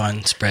family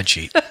fun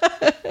spreadsheet.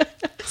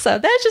 So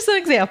that's just an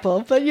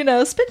example. But,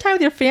 spend time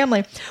with your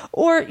family.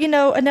 Or,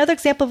 another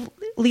example of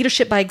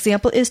leadership by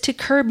example is to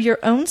curb your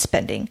own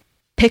spending.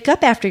 Pick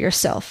up after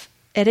yourself.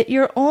 Edit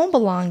your own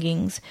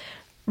belongings.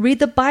 Read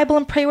the Bible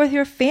and pray with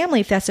your family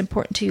if that's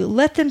important to you.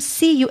 Let them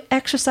see you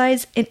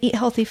exercise and eat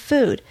healthy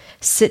food.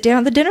 Sit down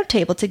at the dinner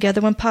table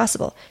together when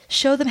possible.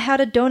 Show them how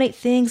to donate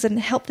things and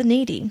help the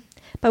needy.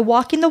 By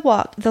walking the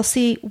walk, they'll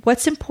see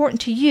what's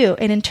important to you,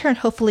 and in turn,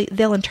 hopefully,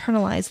 they'll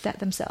internalize that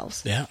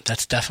themselves. Yeah,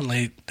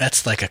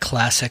 that's like a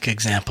classic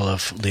example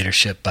of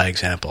leadership by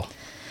example.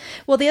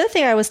 Well, the other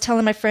thing I was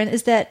telling my friend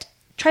is that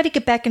try to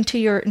get back into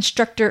your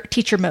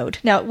instructor-teacher mode.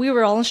 Now, we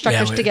were all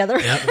instructors together.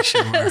 Yeah, we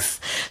sure were.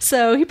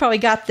 So he probably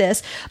got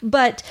this.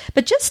 But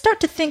just start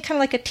to think kind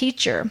of like a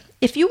teacher.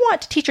 If you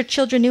want to teach your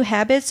children new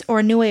habits or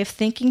a new way of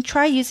thinking,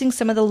 try using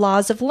some of the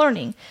laws of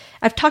learning.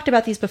 I've talked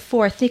about these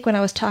before, I think when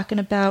I was talking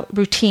about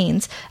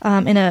routines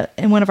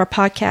in one of our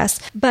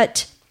podcasts.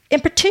 But in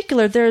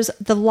particular, there's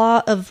the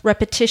law of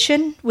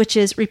repetition, which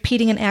is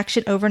repeating an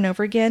action over and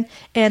over again,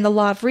 and the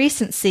law of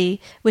recency,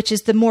 which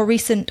is the more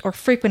recent or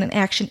frequent an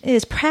action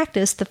is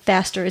practiced, the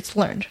faster it's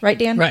learned. Right,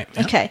 Dan? Right.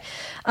 Yeah. Okay.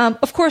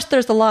 Of course,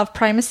 there's the law of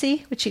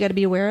primacy, which you got to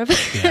be aware of.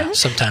 Yeah,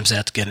 sometimes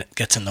that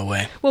gets in the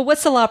way. Well,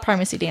 what's the law of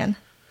primacy, Dan?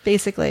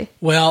 Basically.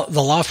 Well,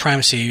 the law of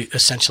primacy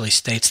essentially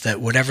states that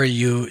whatever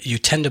you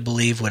tend to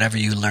believe whatever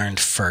you learned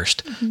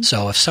first. Mm-hmm.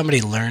 So if somebody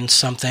learns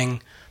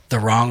something the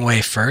wrong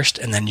way first,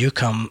 and then you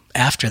come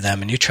after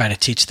them and you try to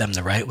teach them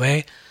the right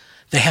way,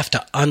 they have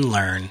to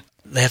unlearn.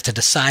 They have to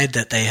decide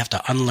that they have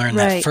to unlearn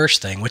that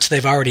first thing, which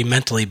they've already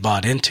mentally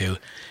bought into,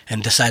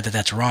 and decide that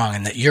that's wrong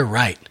and that you're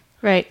right.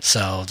 Right.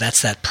 So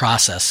that's that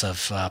process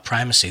of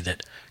primacy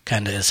that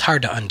kind of is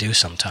hard to undo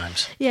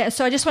sometimes. Yeah,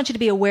 so I just want you to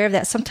be aware of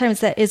that. Sometimes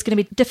that is going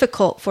to be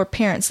difficult for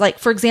parents. Like,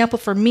 for example,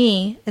 for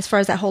me, as far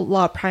as that whole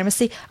law of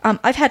primacy,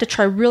 I've had to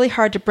try really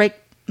hard to break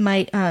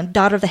my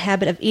daughter the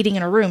habit of eating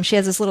in her room. She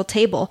has this little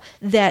table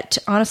that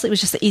honestly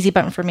was just the easy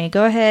button for me.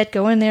 Go ahead,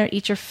 go in there,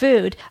 eat your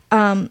food.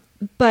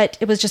 But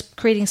it was just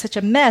creating such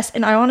a mess.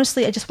 And I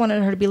just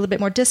wanted her to be a little bit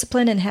more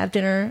disciplined and have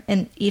dinner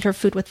and eat her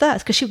food with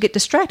us because she would get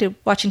distracted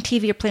watching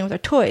TV or playing with her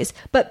toys.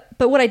 But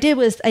what I did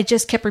was I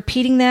just kept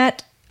repeating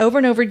that over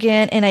and over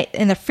again.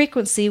 And the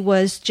frequency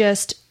was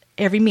just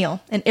every meal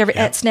and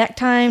at snack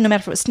time, no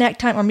matter if it was snack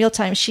time or meal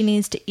time, she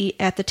needs to eat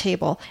at the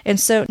table. And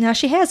so now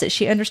she has it.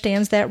 She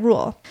understands that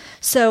rule.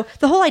 So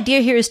the whole idea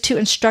here is to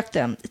instruct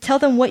them. Tell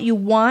them what you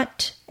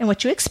want and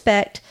what you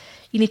expect.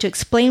 You need to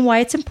explain why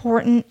it's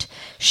important.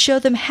 Show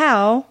them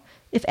how,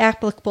 if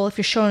applicable, if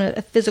you're showing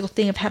a physical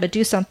thing of how to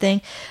do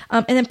something.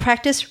 And then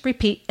practice,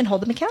 repeat, and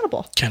hold them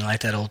accountable. Kind of like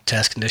that old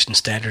task, condition,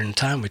 standard, and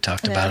time we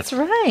talked about That's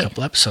right. A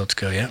couple episodes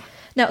ago, yeah.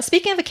 Now,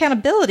 speaking of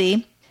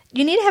accountability,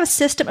 you need to have a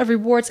system of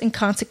rewards and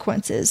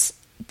consequences.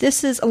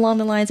 This is along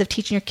the lines of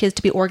teaching your kids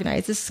to be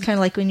organized. This is kind of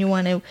like when you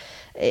want to,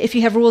 if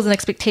you have rules and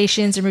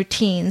expectations and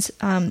routines,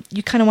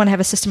 you kind of want to have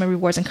a system of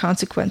rewards and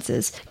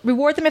consequences.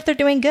 Reward them if they're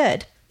doing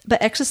good,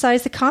 but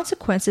exercise the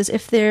consequences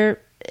if they're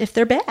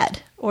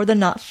bad or they're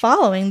not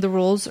following the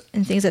rules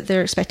and things that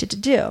they're expected to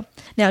do.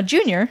 Now,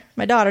 Junior,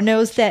 my daughter,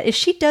 knows that if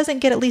she doesn't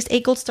get at least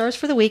 8 gold stars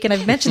for the week, and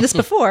I've mentioned this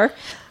before,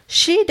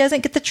 she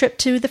doesn't get the trip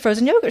to the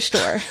frozen yogurt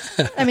store.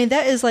 I mean,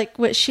 that is like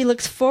what she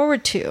looks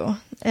forward to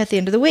at the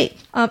end of the week.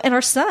 And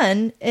our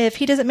son, if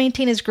he doesn't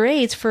maintain his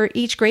grades for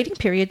each grading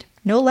period,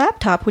 no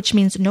laptop, which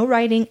means no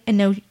writing and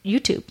no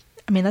YouTube.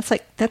 I mean, that's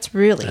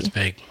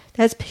big.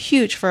 That's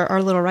huge for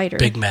our little writer.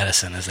 Big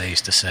medicine, as they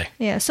used to say.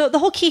 Yeah, so the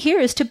whole key here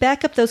is to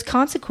back up those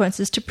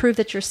consequences to prove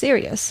that you're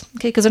serious,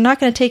 okay? Because they're not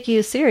going to take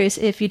you serious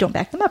if you don't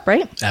back them up,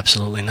 right?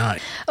 Absolutely not.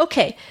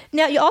 Okay,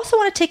 now you also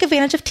want to take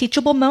advantage of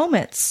teachable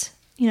moments.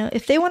 You know,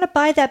 if they want to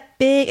buy that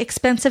big,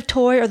 expensive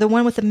toy or the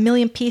one with 1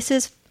 million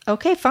pieces,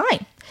 okay,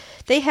 fine.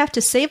 They have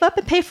to save up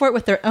and pay for it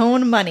with their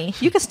own money.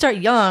 You can start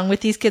young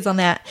with these kids on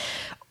that.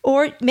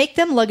 Or make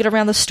them lug it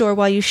around the store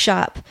while you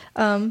shop.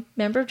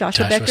 Remember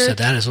Joshua Becker? said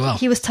that as well.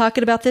 He was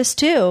talking about this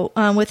too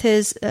with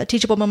his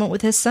teachable moment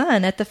with his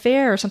son at the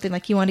fair or something,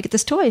 like he wanted to get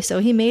this toy. So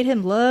he made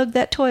him lug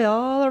that toy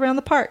all around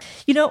the park.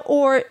 You know,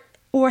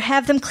 or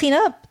have them clean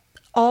up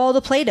all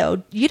the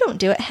Play-Doh. You don't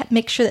do it.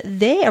 Make sure that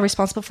they are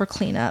responsible for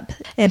cleanup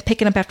and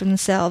picking up after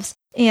themselves.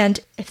 And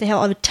if they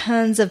have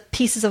tons of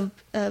pieces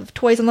of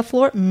toys on the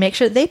floor, make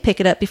sure that they pick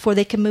it up before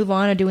they can move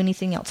on or do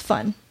anything else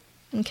fun.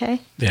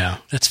 Okay. Yeah,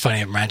 that's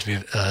funny. It reminds me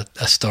of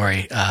a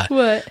story.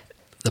 What?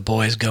 The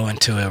boys go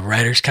into a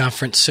writers'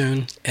 conference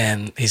soon,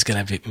 and he's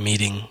going to be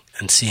meeting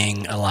and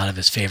seeing a lot of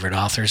his favorite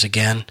authors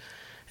again.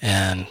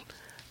 And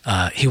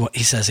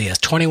he says he has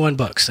 21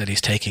 books that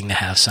he's taking to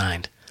have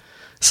signed.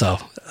 So,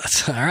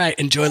 that's, all right,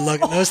 enjoy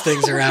lugging those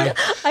things around.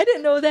 I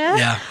didn't know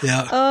that.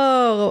 Yeah.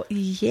 Oh,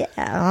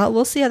 yeah.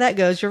 We'll see how that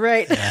goes. You're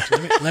right. Yeah,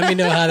 let me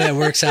know how that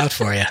works out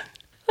for you.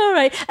 All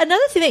right.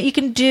 Another thing that you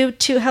can do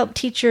to help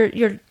teach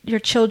your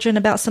children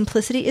about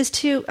simplicity is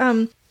to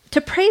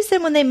praise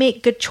them when they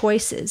make good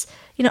choices.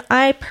 You know,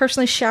 I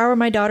personally shower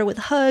my daughter with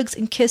hugs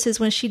and kisses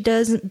when she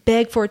doesn't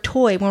beg for a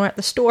toy when we're at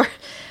the store,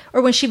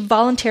 or when she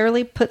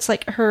voluntarily puts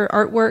like her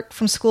artwork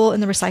from school in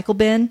the recycle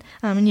bin.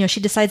 And, you know,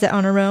 she decides that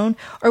on her own,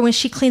 or when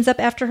she cleans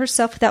up after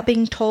herself without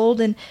being told,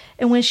 and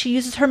when she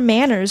uses her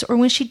manners, or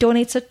when she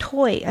donates a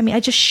toy. I mean, I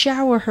just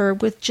shower her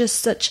with just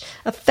such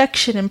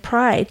affection and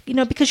pride, you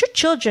know, because your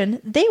children,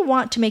 they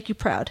want to make you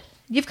proud.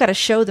 You've got to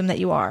show them that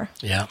you are.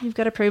 Yeah. You've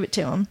got to prove it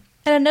to them.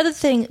 And another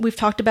thing we've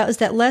talked about is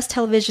that less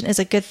television is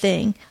a good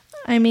thing.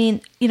 I mean,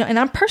 you know, and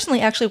I'm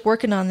personally actually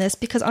working on this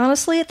because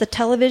honestly, the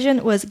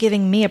television was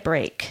giving me a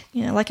break.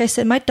 You know, like I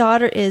said, my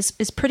daughter is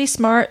pretty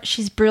smart.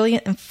 She's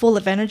brilliant and full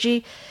of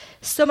energy.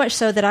 So much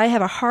so that I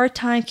have a hard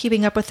time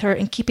keeping up with her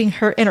and keeping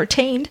her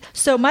entertained.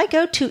 So my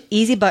go-to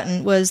easy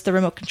button was the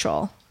remote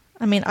control.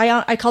 I mean,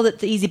 I called it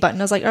the easy button.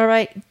 I was like, all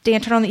right,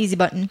 Dan, turn on the easy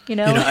button, you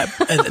know?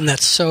 And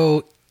that's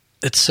so...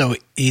 It's so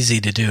easy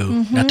to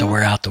do, not to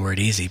wear out the word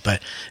easy,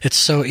 but it's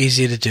so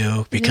easy to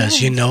do because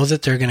you know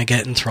that they're going to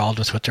get enthralled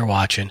with what they're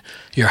watching.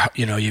 You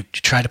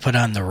try to put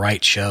on the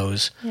right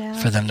shows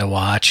for them to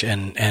watch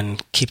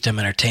and keep them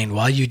entertained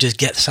while you just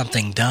get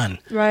something done.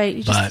 Right.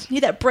 You just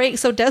need that break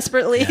so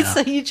desperately. Yeah.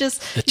 So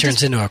it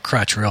turns into a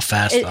crutch real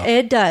fast, though.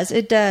 It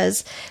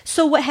does.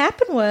 So what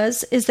happened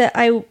is that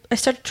I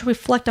started to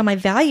reflect on my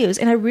values,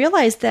 and I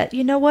realized that,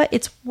 you know what,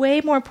 it's way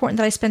more important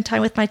that I spend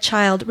time with my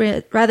child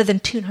rather than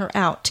tune her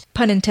out.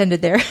 Pun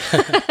intended there.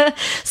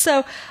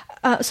 So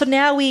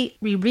now we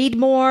read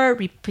more,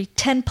 we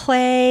pretend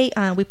play,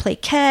 we play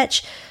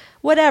catch,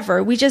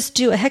 whatever. We just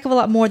do a heck of a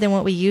lot more than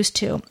what we used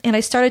to. And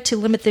I started to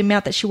limit the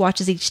amount that she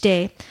watches each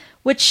day,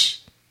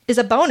 which is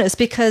a bonus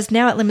because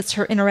now it limits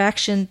her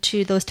interaction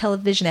to those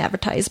television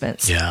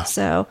advertisements. Yeah.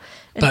 So,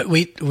 but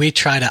we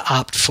try to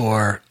opt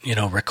for, you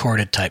know,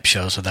 recorded type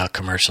shows without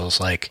commercials,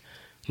 like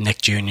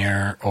Nick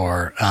Jr.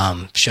 or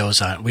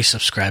shows on. We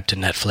subscribe to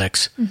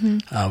Netflix.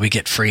 We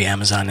get free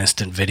Amazon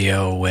Instant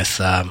Video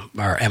with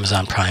our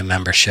Amazon Prime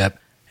membership,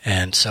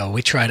 and so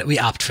we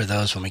opt for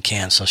those when we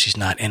can, so she's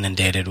not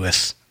inundated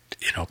with,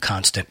 you know,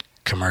 constant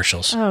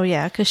commercials. Oh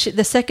yeah, because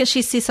the second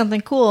she sees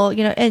something cool,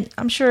 you know, and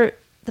I'm sure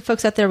the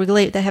folks out there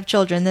relate that have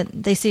children, that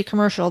they see a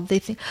commercial, they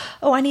think,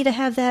 oh, I need to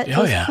have that.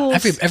 Oh yeah, cool.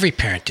 every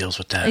parent deals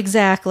with that.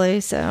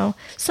 Exactly. So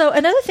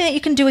another thing that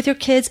you can do with your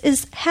kids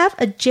is have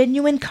a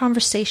genuine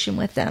conversation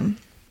with them.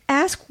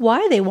 Ask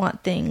why they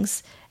want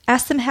things.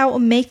 Ask them how it will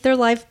make their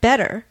life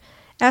better.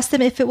 Ask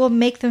them if it will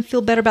make them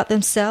feel better about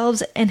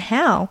themselves and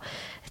how.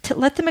 To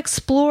let them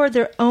explore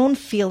their own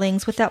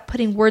feelings without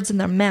putting words in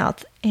their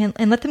mouth,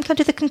 and let them come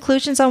to the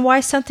conclusions on why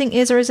something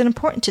is or isn't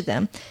important to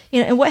them.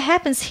 You know, and what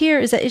happens here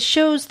is that it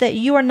shows that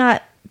you are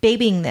not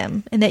babying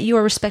them and that you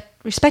are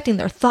respecting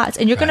their thoughts,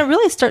 and you're going to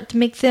really start to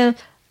make them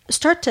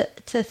start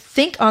to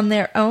think on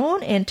their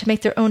own and to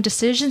make their own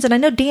decisions. And I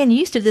know, Dan, you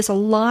used to do this a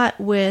lot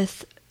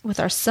with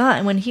our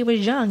son when he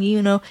was young.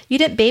 You know, you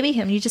didn't baby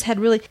him. You just had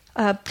really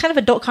kind of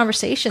adult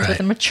conversations with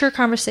him, mature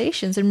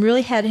conversations, and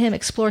really had him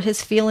explore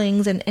his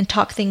feelings and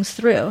talk things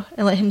through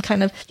and let him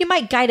kind of, you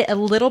might guide it a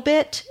little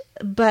bit,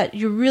 but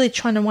you're really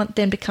trying to want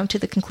them to come to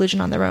the conclusion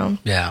on their own.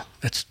 Yeah.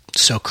 It's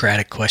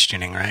Socratic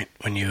questioning, right?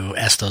 When you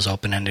ask those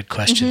open-ended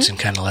questions and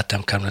kind of let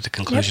them come to the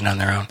conclusion on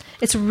their own.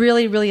 It's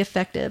really, really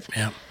effective.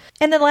 Yeah.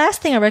 And the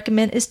last thing I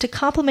recommend is to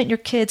compliment your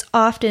kids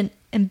often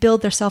and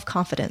build their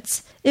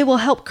self-confidence. It will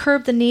help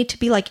curb the need to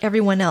be like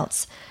everyone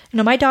else. You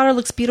know, my daughter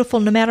looks beautiful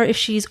no matter if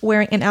she's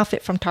wearing an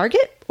outfit from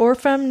Target or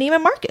from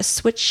Neiman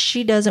Marcus, which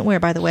she doesn't wear,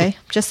 by the way.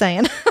 Just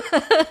saying.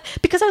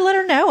 Because I let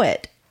her know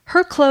it.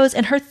 her clothes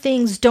and her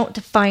things don't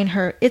define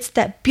her. It's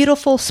that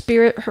beautiful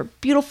spirit, her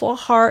beautiful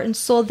heart and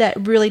soul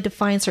that really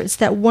defines her. It's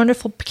that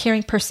wonderful,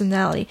 caring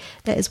personality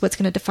that is what's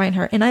going to define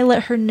her. And I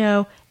let her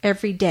know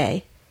every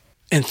day.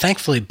 And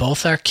thankfully,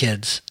 both our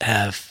kids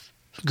have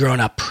grown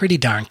up pretty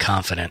darn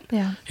confident,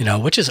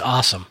 which is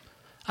awesome.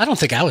 I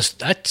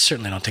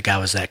certainly don't think I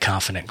was that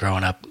confident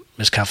growing up,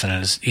 as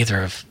confident as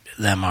either of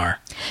them are.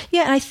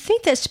 Yeah, and I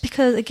think that's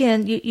because,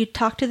 again, you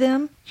talk to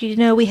them.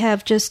 We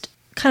have just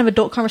kind of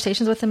adult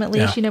conversations with them at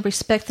least.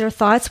 Respect their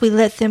thoughts. We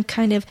let them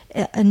kind of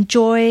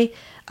enjoy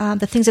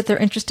the things that they're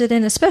interested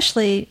in,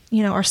 especially,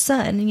 our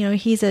son.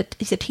 He's a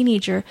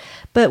teenager,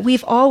 but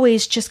we've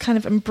always just kind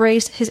of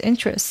embraced his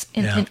interests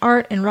in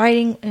art and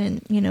writing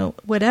and,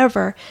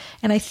 whatever.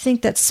 And I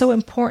think that's so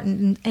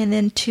important. And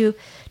then to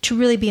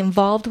really be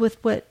involved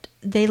with what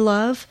they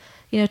love,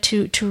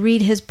 to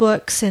read his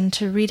books and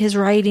to read his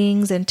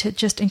writings and to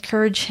just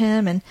encourage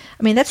him. And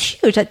I mean, that's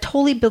huge. That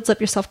totally builds up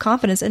your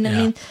self-confidence. And I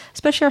mean,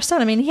 especially our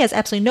son, he has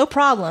absolutely no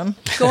problem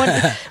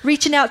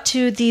reaching out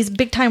to these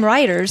big time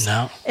writers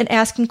and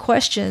asking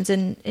questions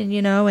and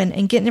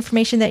getting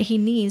information that he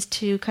needs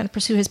to kind of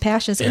pursue his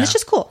passions. And it's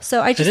just cool.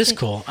 So it is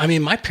cool. I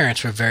mean, my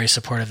parents were very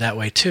supportive that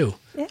way too.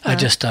 Yeah. I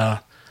just, I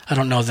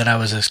don't know that I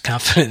was as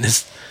confident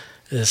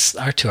as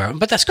our two are,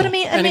 but that's cool. But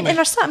I mean, and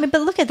our son.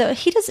 But look at that.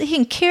 He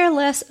can care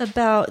less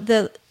about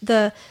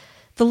the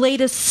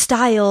latest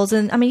styles,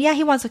 and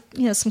he wants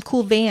some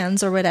cool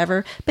Vans or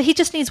whatever. But he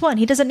just needs one.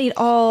 He doesn't need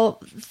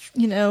all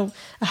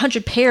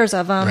 100 pairs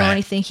of them or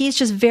anything. He's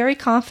just very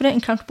confident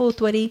and comfortable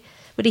with what he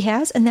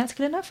has, and that's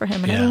good enough for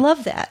him. And I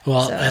love that.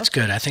 Well, that's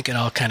good. I think it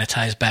all kind of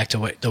ties back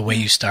to the way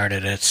you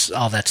started. It's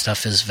all that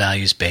stuff is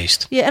values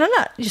based. Yeah, and I'm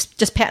not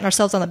just patting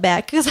ourselves on the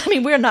back because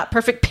we're not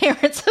perfect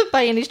parents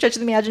by any stretch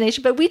of the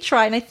imagination, but we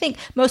try, and I think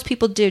most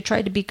people do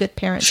try to be good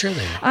parents. Sure, they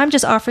do. I'm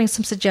just offering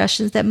some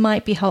suggestions that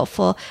might be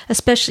helpful,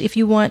 especially if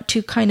you want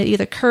to kind of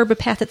either curb a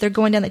path that they're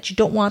going down that you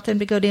don't want them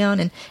to go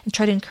down, and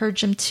try to encourage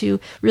them to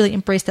really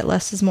embrace that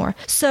less is more.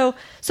 So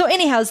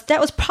anyhow,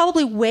 that was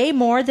probably way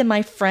more than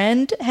my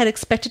friend had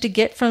expected to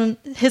get from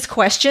his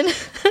question,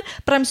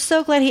 but I'm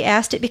so glad he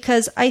asked it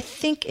because I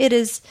think it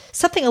is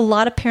something a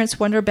lot of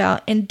parents wonder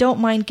about and don't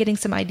mind getting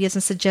some ideas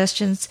and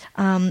suggestions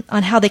on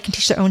how they can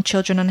teach their own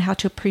children on how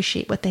to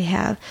appreciate what they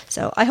have.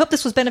 So I hope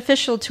this was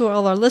beneficial to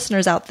all our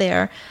listeners out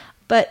there.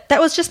 But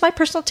that was just my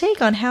personal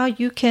take on how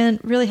you can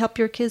really help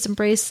your kids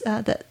embrace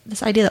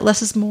this idea that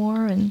less is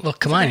more. And well,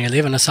 come on, you're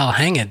leaving us all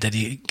hanging. Did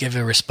he give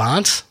a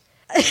response?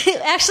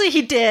 Actually,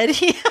 he did.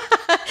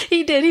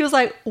 He did. He was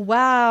like,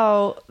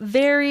 wow,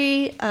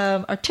 very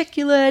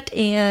articulate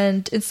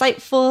and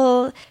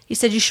insightful. He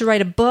said, you should write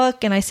a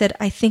book. And I said,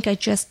 I think I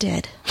just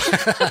did.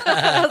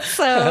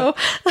 So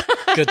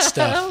good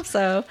stuff.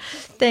 So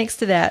thanks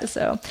to that.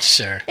 So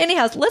sure.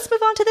 Anyhow, let's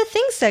move on to the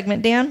thing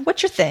segment, Dan.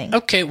 What's your thing?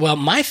 Okay. Well,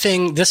 my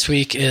thing this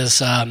week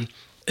is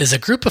a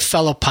group of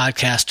fellow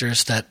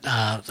podcasters that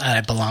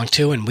I belong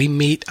to, and we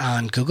meet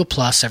on Google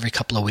Plus every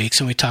couple of weeks,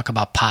 and we talk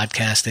about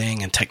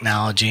podcasting and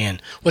technology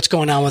and what's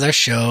going on with our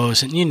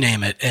shows, and you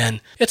name it.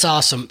 And it's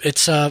awesome.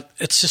 It's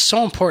just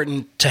so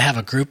important to have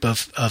a group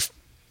of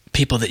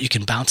people that you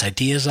can bounce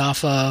ideas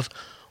off of,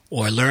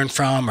 or learn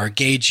from, or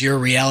gauge your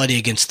reality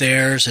against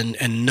theirs,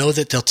 and know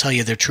that they'll tell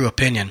you their true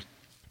opinion.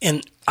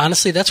 And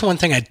honestly, that's one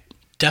thing I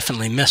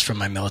definitely missed from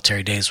my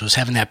military days, was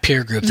having that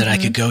peer group that I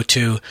could go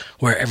to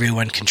where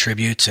everyone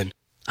contributes. And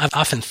I've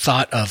often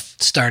thought of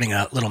starting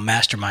a little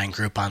mastermind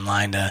group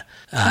online to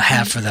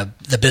have for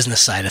the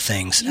business side of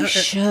things,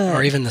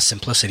 or even the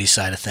simplicity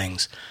side of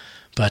things.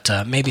 But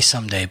maybe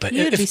someday. But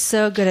you'd be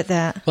so good at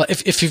that. Well,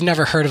 if you've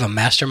never heard of a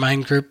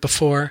mastermind group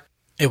before,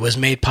 it was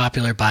made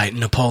popular by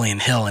Napoleon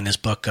Hill in his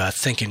book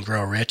Think and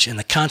Grow Rich. And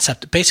the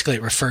concept, basically,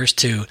 it refers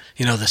to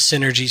the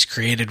synergies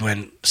created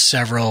when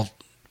several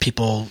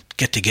people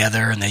get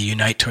together and they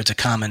unite towards a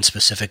common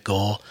specific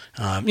goal.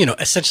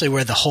 Essentially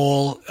where the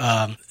whole,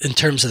 in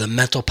terms of the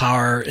mental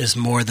power, is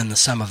more than the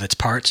sum of its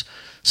parts.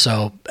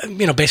 So,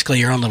 basically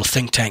your own little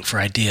think tank for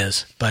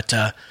ideas. But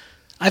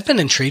I've been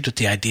intrigued with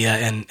the idea,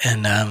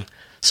 and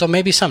so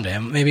maybe someday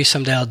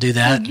I'll do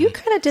that. Well, you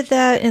kind of did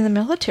that in the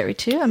military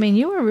too.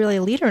 You were really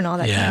a leader in all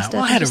that kind of stuff.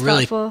 Well, I had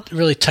a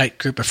really tight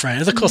group of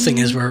friends. The cool thing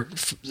is we're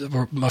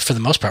for the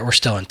most part we're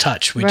still in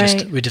touch. We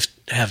just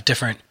have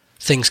different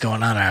things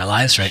going on in our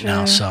lives right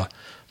now. So,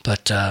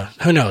 but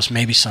who knows?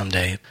 Maybe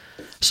someday.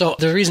 So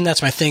the reason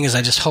that's my thing is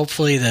I just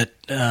hopefully that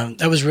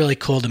was really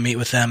cool to meet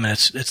with them, and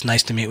it's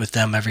nice to meet with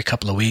them every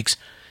couple of weeks.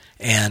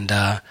 And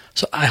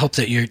so I hope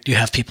that you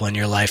have people in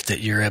your life that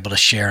you're able to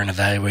share and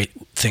evaluate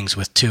things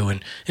with too.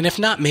 And if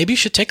not, maybe you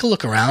should take a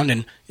look around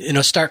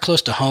and start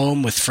close to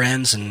home with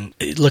friends and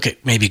look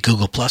at maybe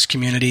Google Plus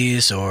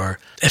communities, or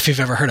if you've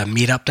ever heard of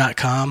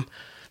Meetup.com.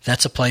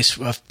 That's a place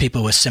of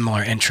people with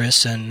similar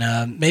interests,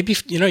 and maybe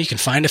you can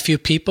find a few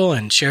people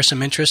and share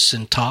some interests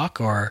and talk,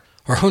 or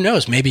who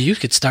knows, maybe you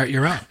could start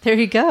your own. There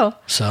you go.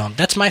 So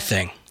that's my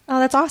thing. Oh,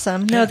 that's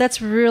awesome. No,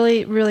 that's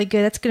really, really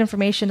good. That's good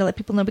information to let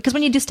people know, because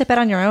when you do step out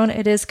on your own,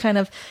 it is kind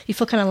of, you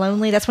feel kind of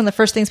lonely. That's one of the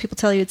first things people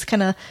tell you. It's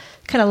kind of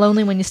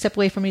lonely when you step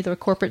away from either a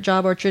corporate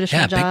job or a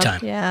traditional job. Big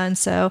time. Yeah, and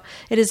so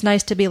it is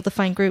nice to be able to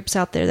find groups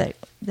out there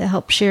that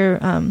help share,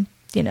 and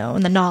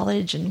the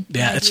knowledge and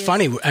yeah, it's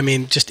funny. I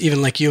mean, just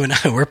even like you and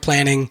I, we're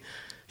planning.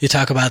 You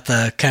talk about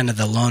the kind of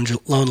the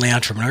lonely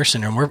entrepreneur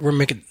syndrome. We're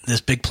making this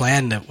big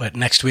plan that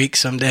next week,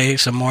 some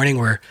morning,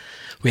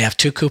 we have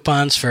 2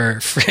 coupons for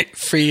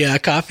free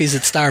coffees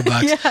at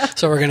Starbucks. Yeah.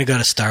 So we're going to go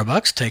to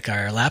Starbucks, take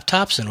our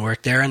laptops, and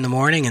work there in the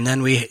morning. And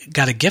then we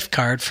got a gift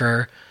card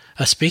for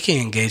a speaking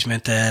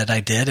engagement that I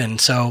did. And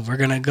so we're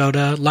going to go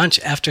to lunch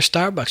after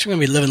Starbucks. We're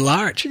going to be living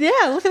large. Yeah,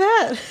 look at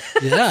that.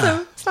 Yeah.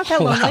 So it's not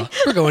that lonely. Wow.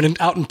 We're going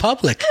out in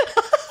public.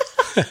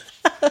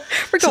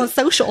 We're going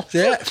social.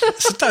 Yeah.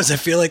 Sometimes I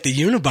feel like the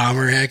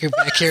Unabomber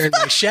back here in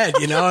my shed,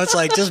 It's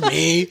like just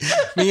me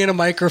and a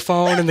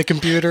microphone and the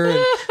computer.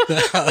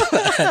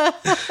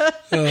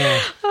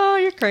 Oh,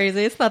 you're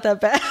crazy. It's not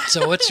that bad.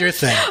 So what's your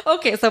thing?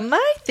 Okay, so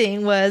my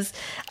thing was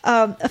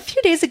a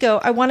few days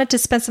ago, I wanted to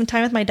spend some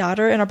time with my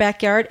daughter in our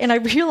backyard, and I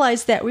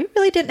realized that we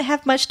really didn't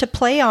have much to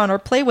play on or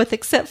play with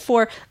except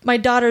for my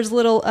daughter's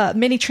little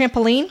mini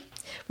trampoline,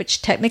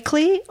 which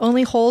technically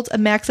only holds a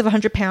max of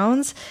 100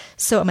 pounds.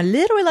 So I'm a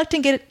little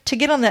reluctant to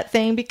get on that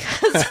thing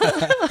because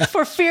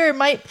for fear I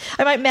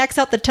might max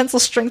out the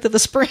tensile strength of the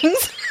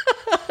springs.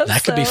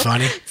 That could be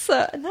funny.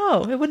 So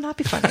no, it would not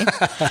be funny.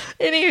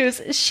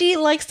 Anywho, she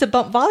likes to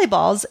bump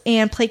volleyballs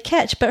and play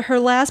catch, but her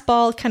last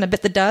ball kind of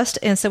bit the dust,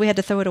 and so we had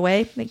to throw it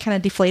away. It kind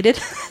of deflated.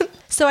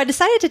 So I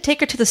decided to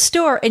take her to the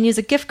store and use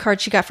a gift card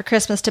she got for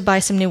Christmas to buy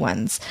some new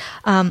ones.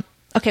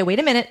 Okay, wait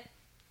a minute.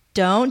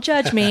 Don't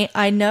judge me.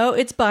 I know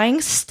it's buying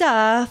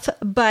stuff,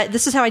 but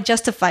this is how I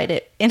justified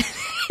it. And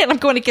I'm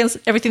going against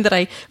everything that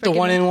I... The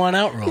one in, one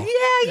out rule.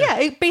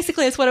 Yeah.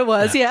 Basically, that's what it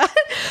was, yeah.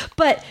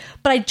 But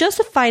I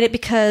justified it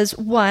because,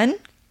 1,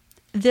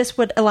 this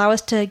would allow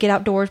us to get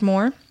outdoors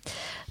more.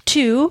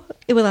 2,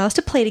 it would allow us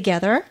to play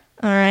together.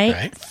 All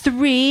right.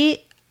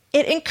 3,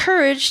 it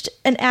encouraged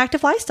an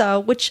active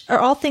lifestyle, which are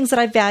all things that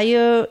I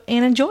value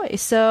and enjoy.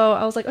 So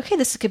I was like, okay,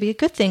 this could be a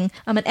good thing.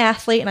 I'm an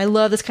athlete and I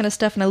love this kind of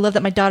stuff, and I love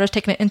that my daughter's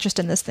taking an interest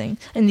in these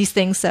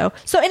things. So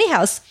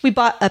anyhow, we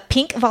bought a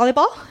pink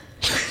volleyball,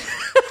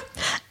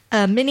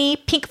 a mini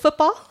pink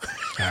football,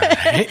 all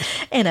right,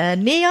 and a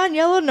neon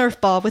yellow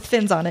Nerf ball with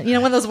fins on it.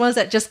 One of those ones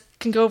that just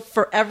can go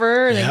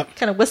forever and then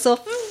kind of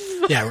whistle.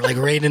 Yeah, we're like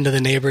right into the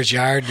neighbor's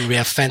yard, and we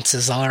have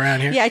fences all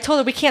around here. Yeah, I told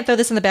her we can't throw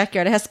this in the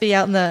backyard. It has to be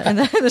out in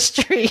the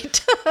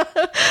street.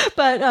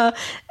 But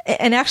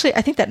and actually,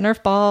 I think that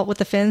Nerf ball with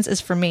the fins is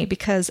for me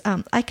because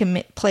I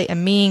can play a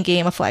mean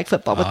game of flag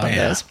football with one of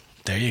those.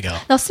 There you go.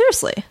 No,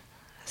 seriously.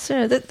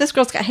 So this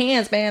girl's got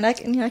hands, man. I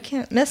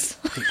can't miss.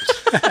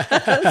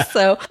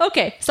 So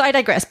I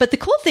digress. But the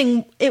cool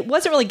thing, it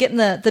wasn't really getting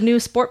the new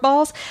sport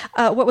balls.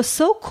 What was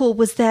so cool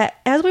was that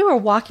as we were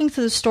walking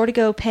through the store to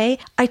go pay,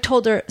 I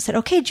told her, said,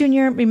 okay,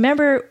 Junior,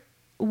 remember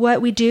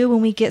what we do when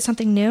we get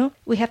something new?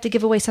 We have to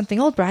give away something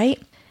old, right?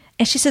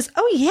 And she says,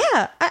 oh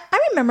yeah, I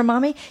remember,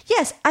 Mommy.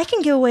 Yes, I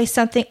can give away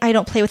something I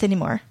don't play with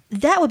anymore.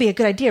 That would be a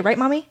good idea, right,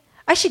 Mommy?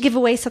 I should give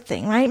away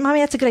something, right? Mommy,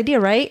 that's a good idea,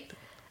 right?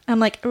 I'm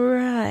like,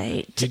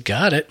 right. You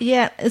got it.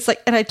 Yeah. It's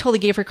like, and I totally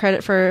gave her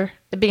credit for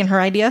it being her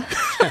idea.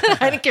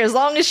 I didn't care as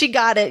long as she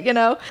got it,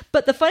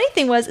 But the funny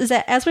thing is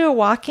that as we were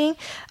walking,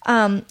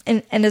 and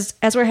as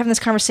we were having this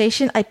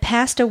conversation, I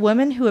passed a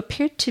woman who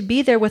appeared to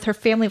be there with her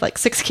family of like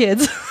 6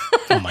 kids.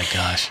 Oh my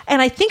gosh.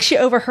 And I think she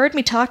overheard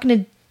me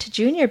talking to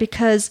Junior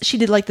because she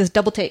did like this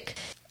double take.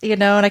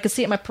 And I could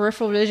see it in my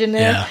peripheral vision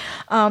there.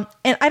 Yeah.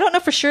 And I don't know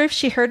for sure if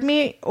she heard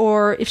me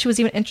or if she was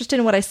even interested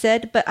in what I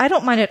said, but I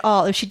don't mind at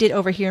all if she did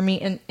overhear me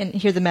and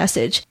hear the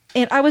message.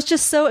 And I was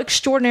just so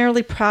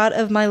extraordinarily proud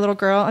of my little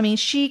girl. I mean,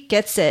 she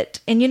gets it.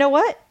 And you know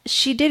what?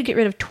 She did get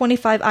rid of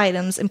 25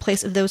 items in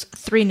place of those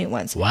 3 new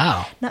ones.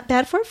 Wow. Not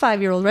bad for a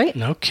 5-year-old, right?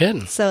 No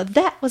kidding. So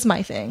that was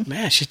my thing.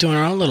 Man, she's doing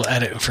her own little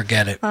edit and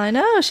forget it. I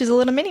know. She's a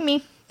little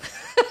mini-me.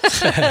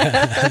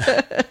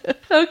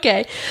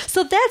 Okay,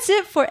 so that's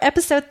it for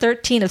episode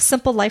 13 of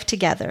Simple Life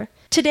Together.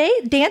 Today,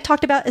 Dan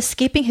talked about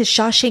escaping his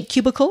Shawshank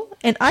cubicle,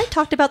 and I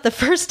talked about the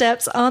first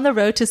steps on the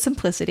road to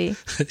simplicity.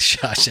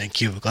 Shawshank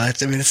cubicle.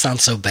 It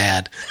sounds so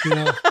bad.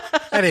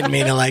 I didn't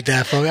mean it like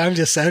that, folks. I was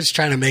just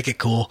trying to make it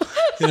cool.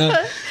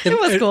 It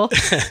was cool.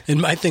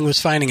 And my thing was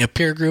finding a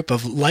peer group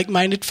of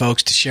like-minded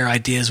folks to share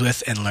ideas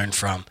with and learn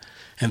from.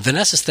 And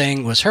Vanessa's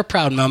thing was her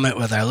proud moment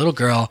with our little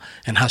girl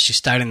and how she's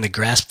starting to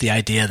grasp the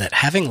idea that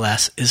having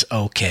less is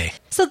okay.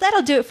 So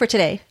that'll do it for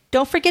today.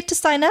 Don't forget to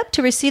sign up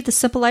to receive the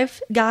Simple Life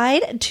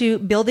Guide to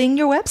building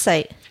your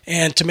website.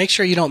 And to make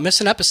sure you don't miss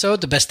an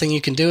episode, the best thing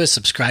you can do is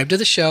subscribe to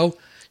the show.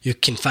 You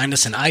can find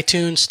us in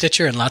iTunes,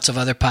 Stitcher, and lots of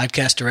other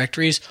podcast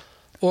directories.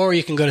 Or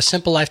you can go to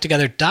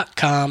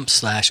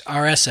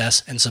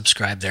simpelifetogether.com/RSS and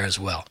subscribe there as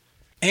well.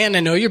 And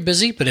I know you're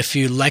busy, but if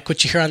you like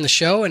what you hear on the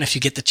show and if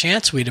you get the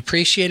chance, we'd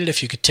appreciate it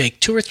if you could take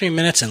 2 or 3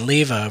 minutes and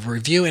leave a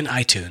review in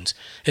iTunes.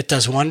 It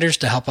does wonders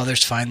to help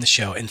others find the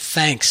show. And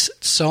thanks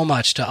so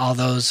much to all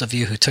those of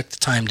you who took the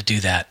time to do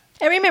that.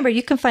 And remember,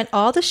 you can find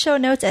all the show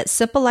notes at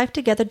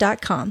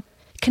simplelifetogether.com.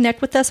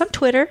 Connect with us on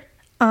Twitter.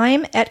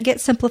 I'm at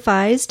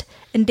GetSimplified,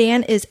 and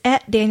Dan is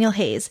at Daniel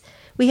Hayes.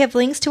 We have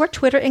links to our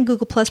Twitter and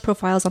Google Plus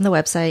profiles on the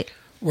website.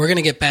 We're going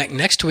to get back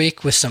next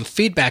week with some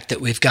feedback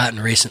that we've gotten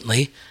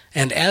recently.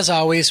 And as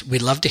always,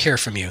 we'd love to hear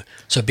from you.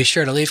 So be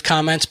sure to leave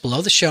comments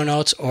below the show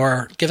notes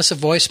or give us a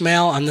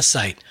voicemail on the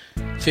site.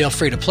 Feel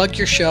free to plug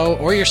your show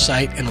or your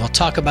site, and we'll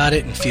talk about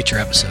it in future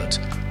episodes.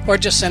 Or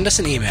just send us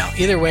an email.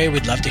 Either way,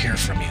 we'd love to hear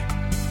from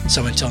you.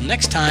 So until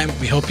next time,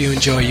 we hope you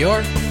enjoy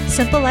your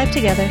Simple Life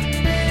Together.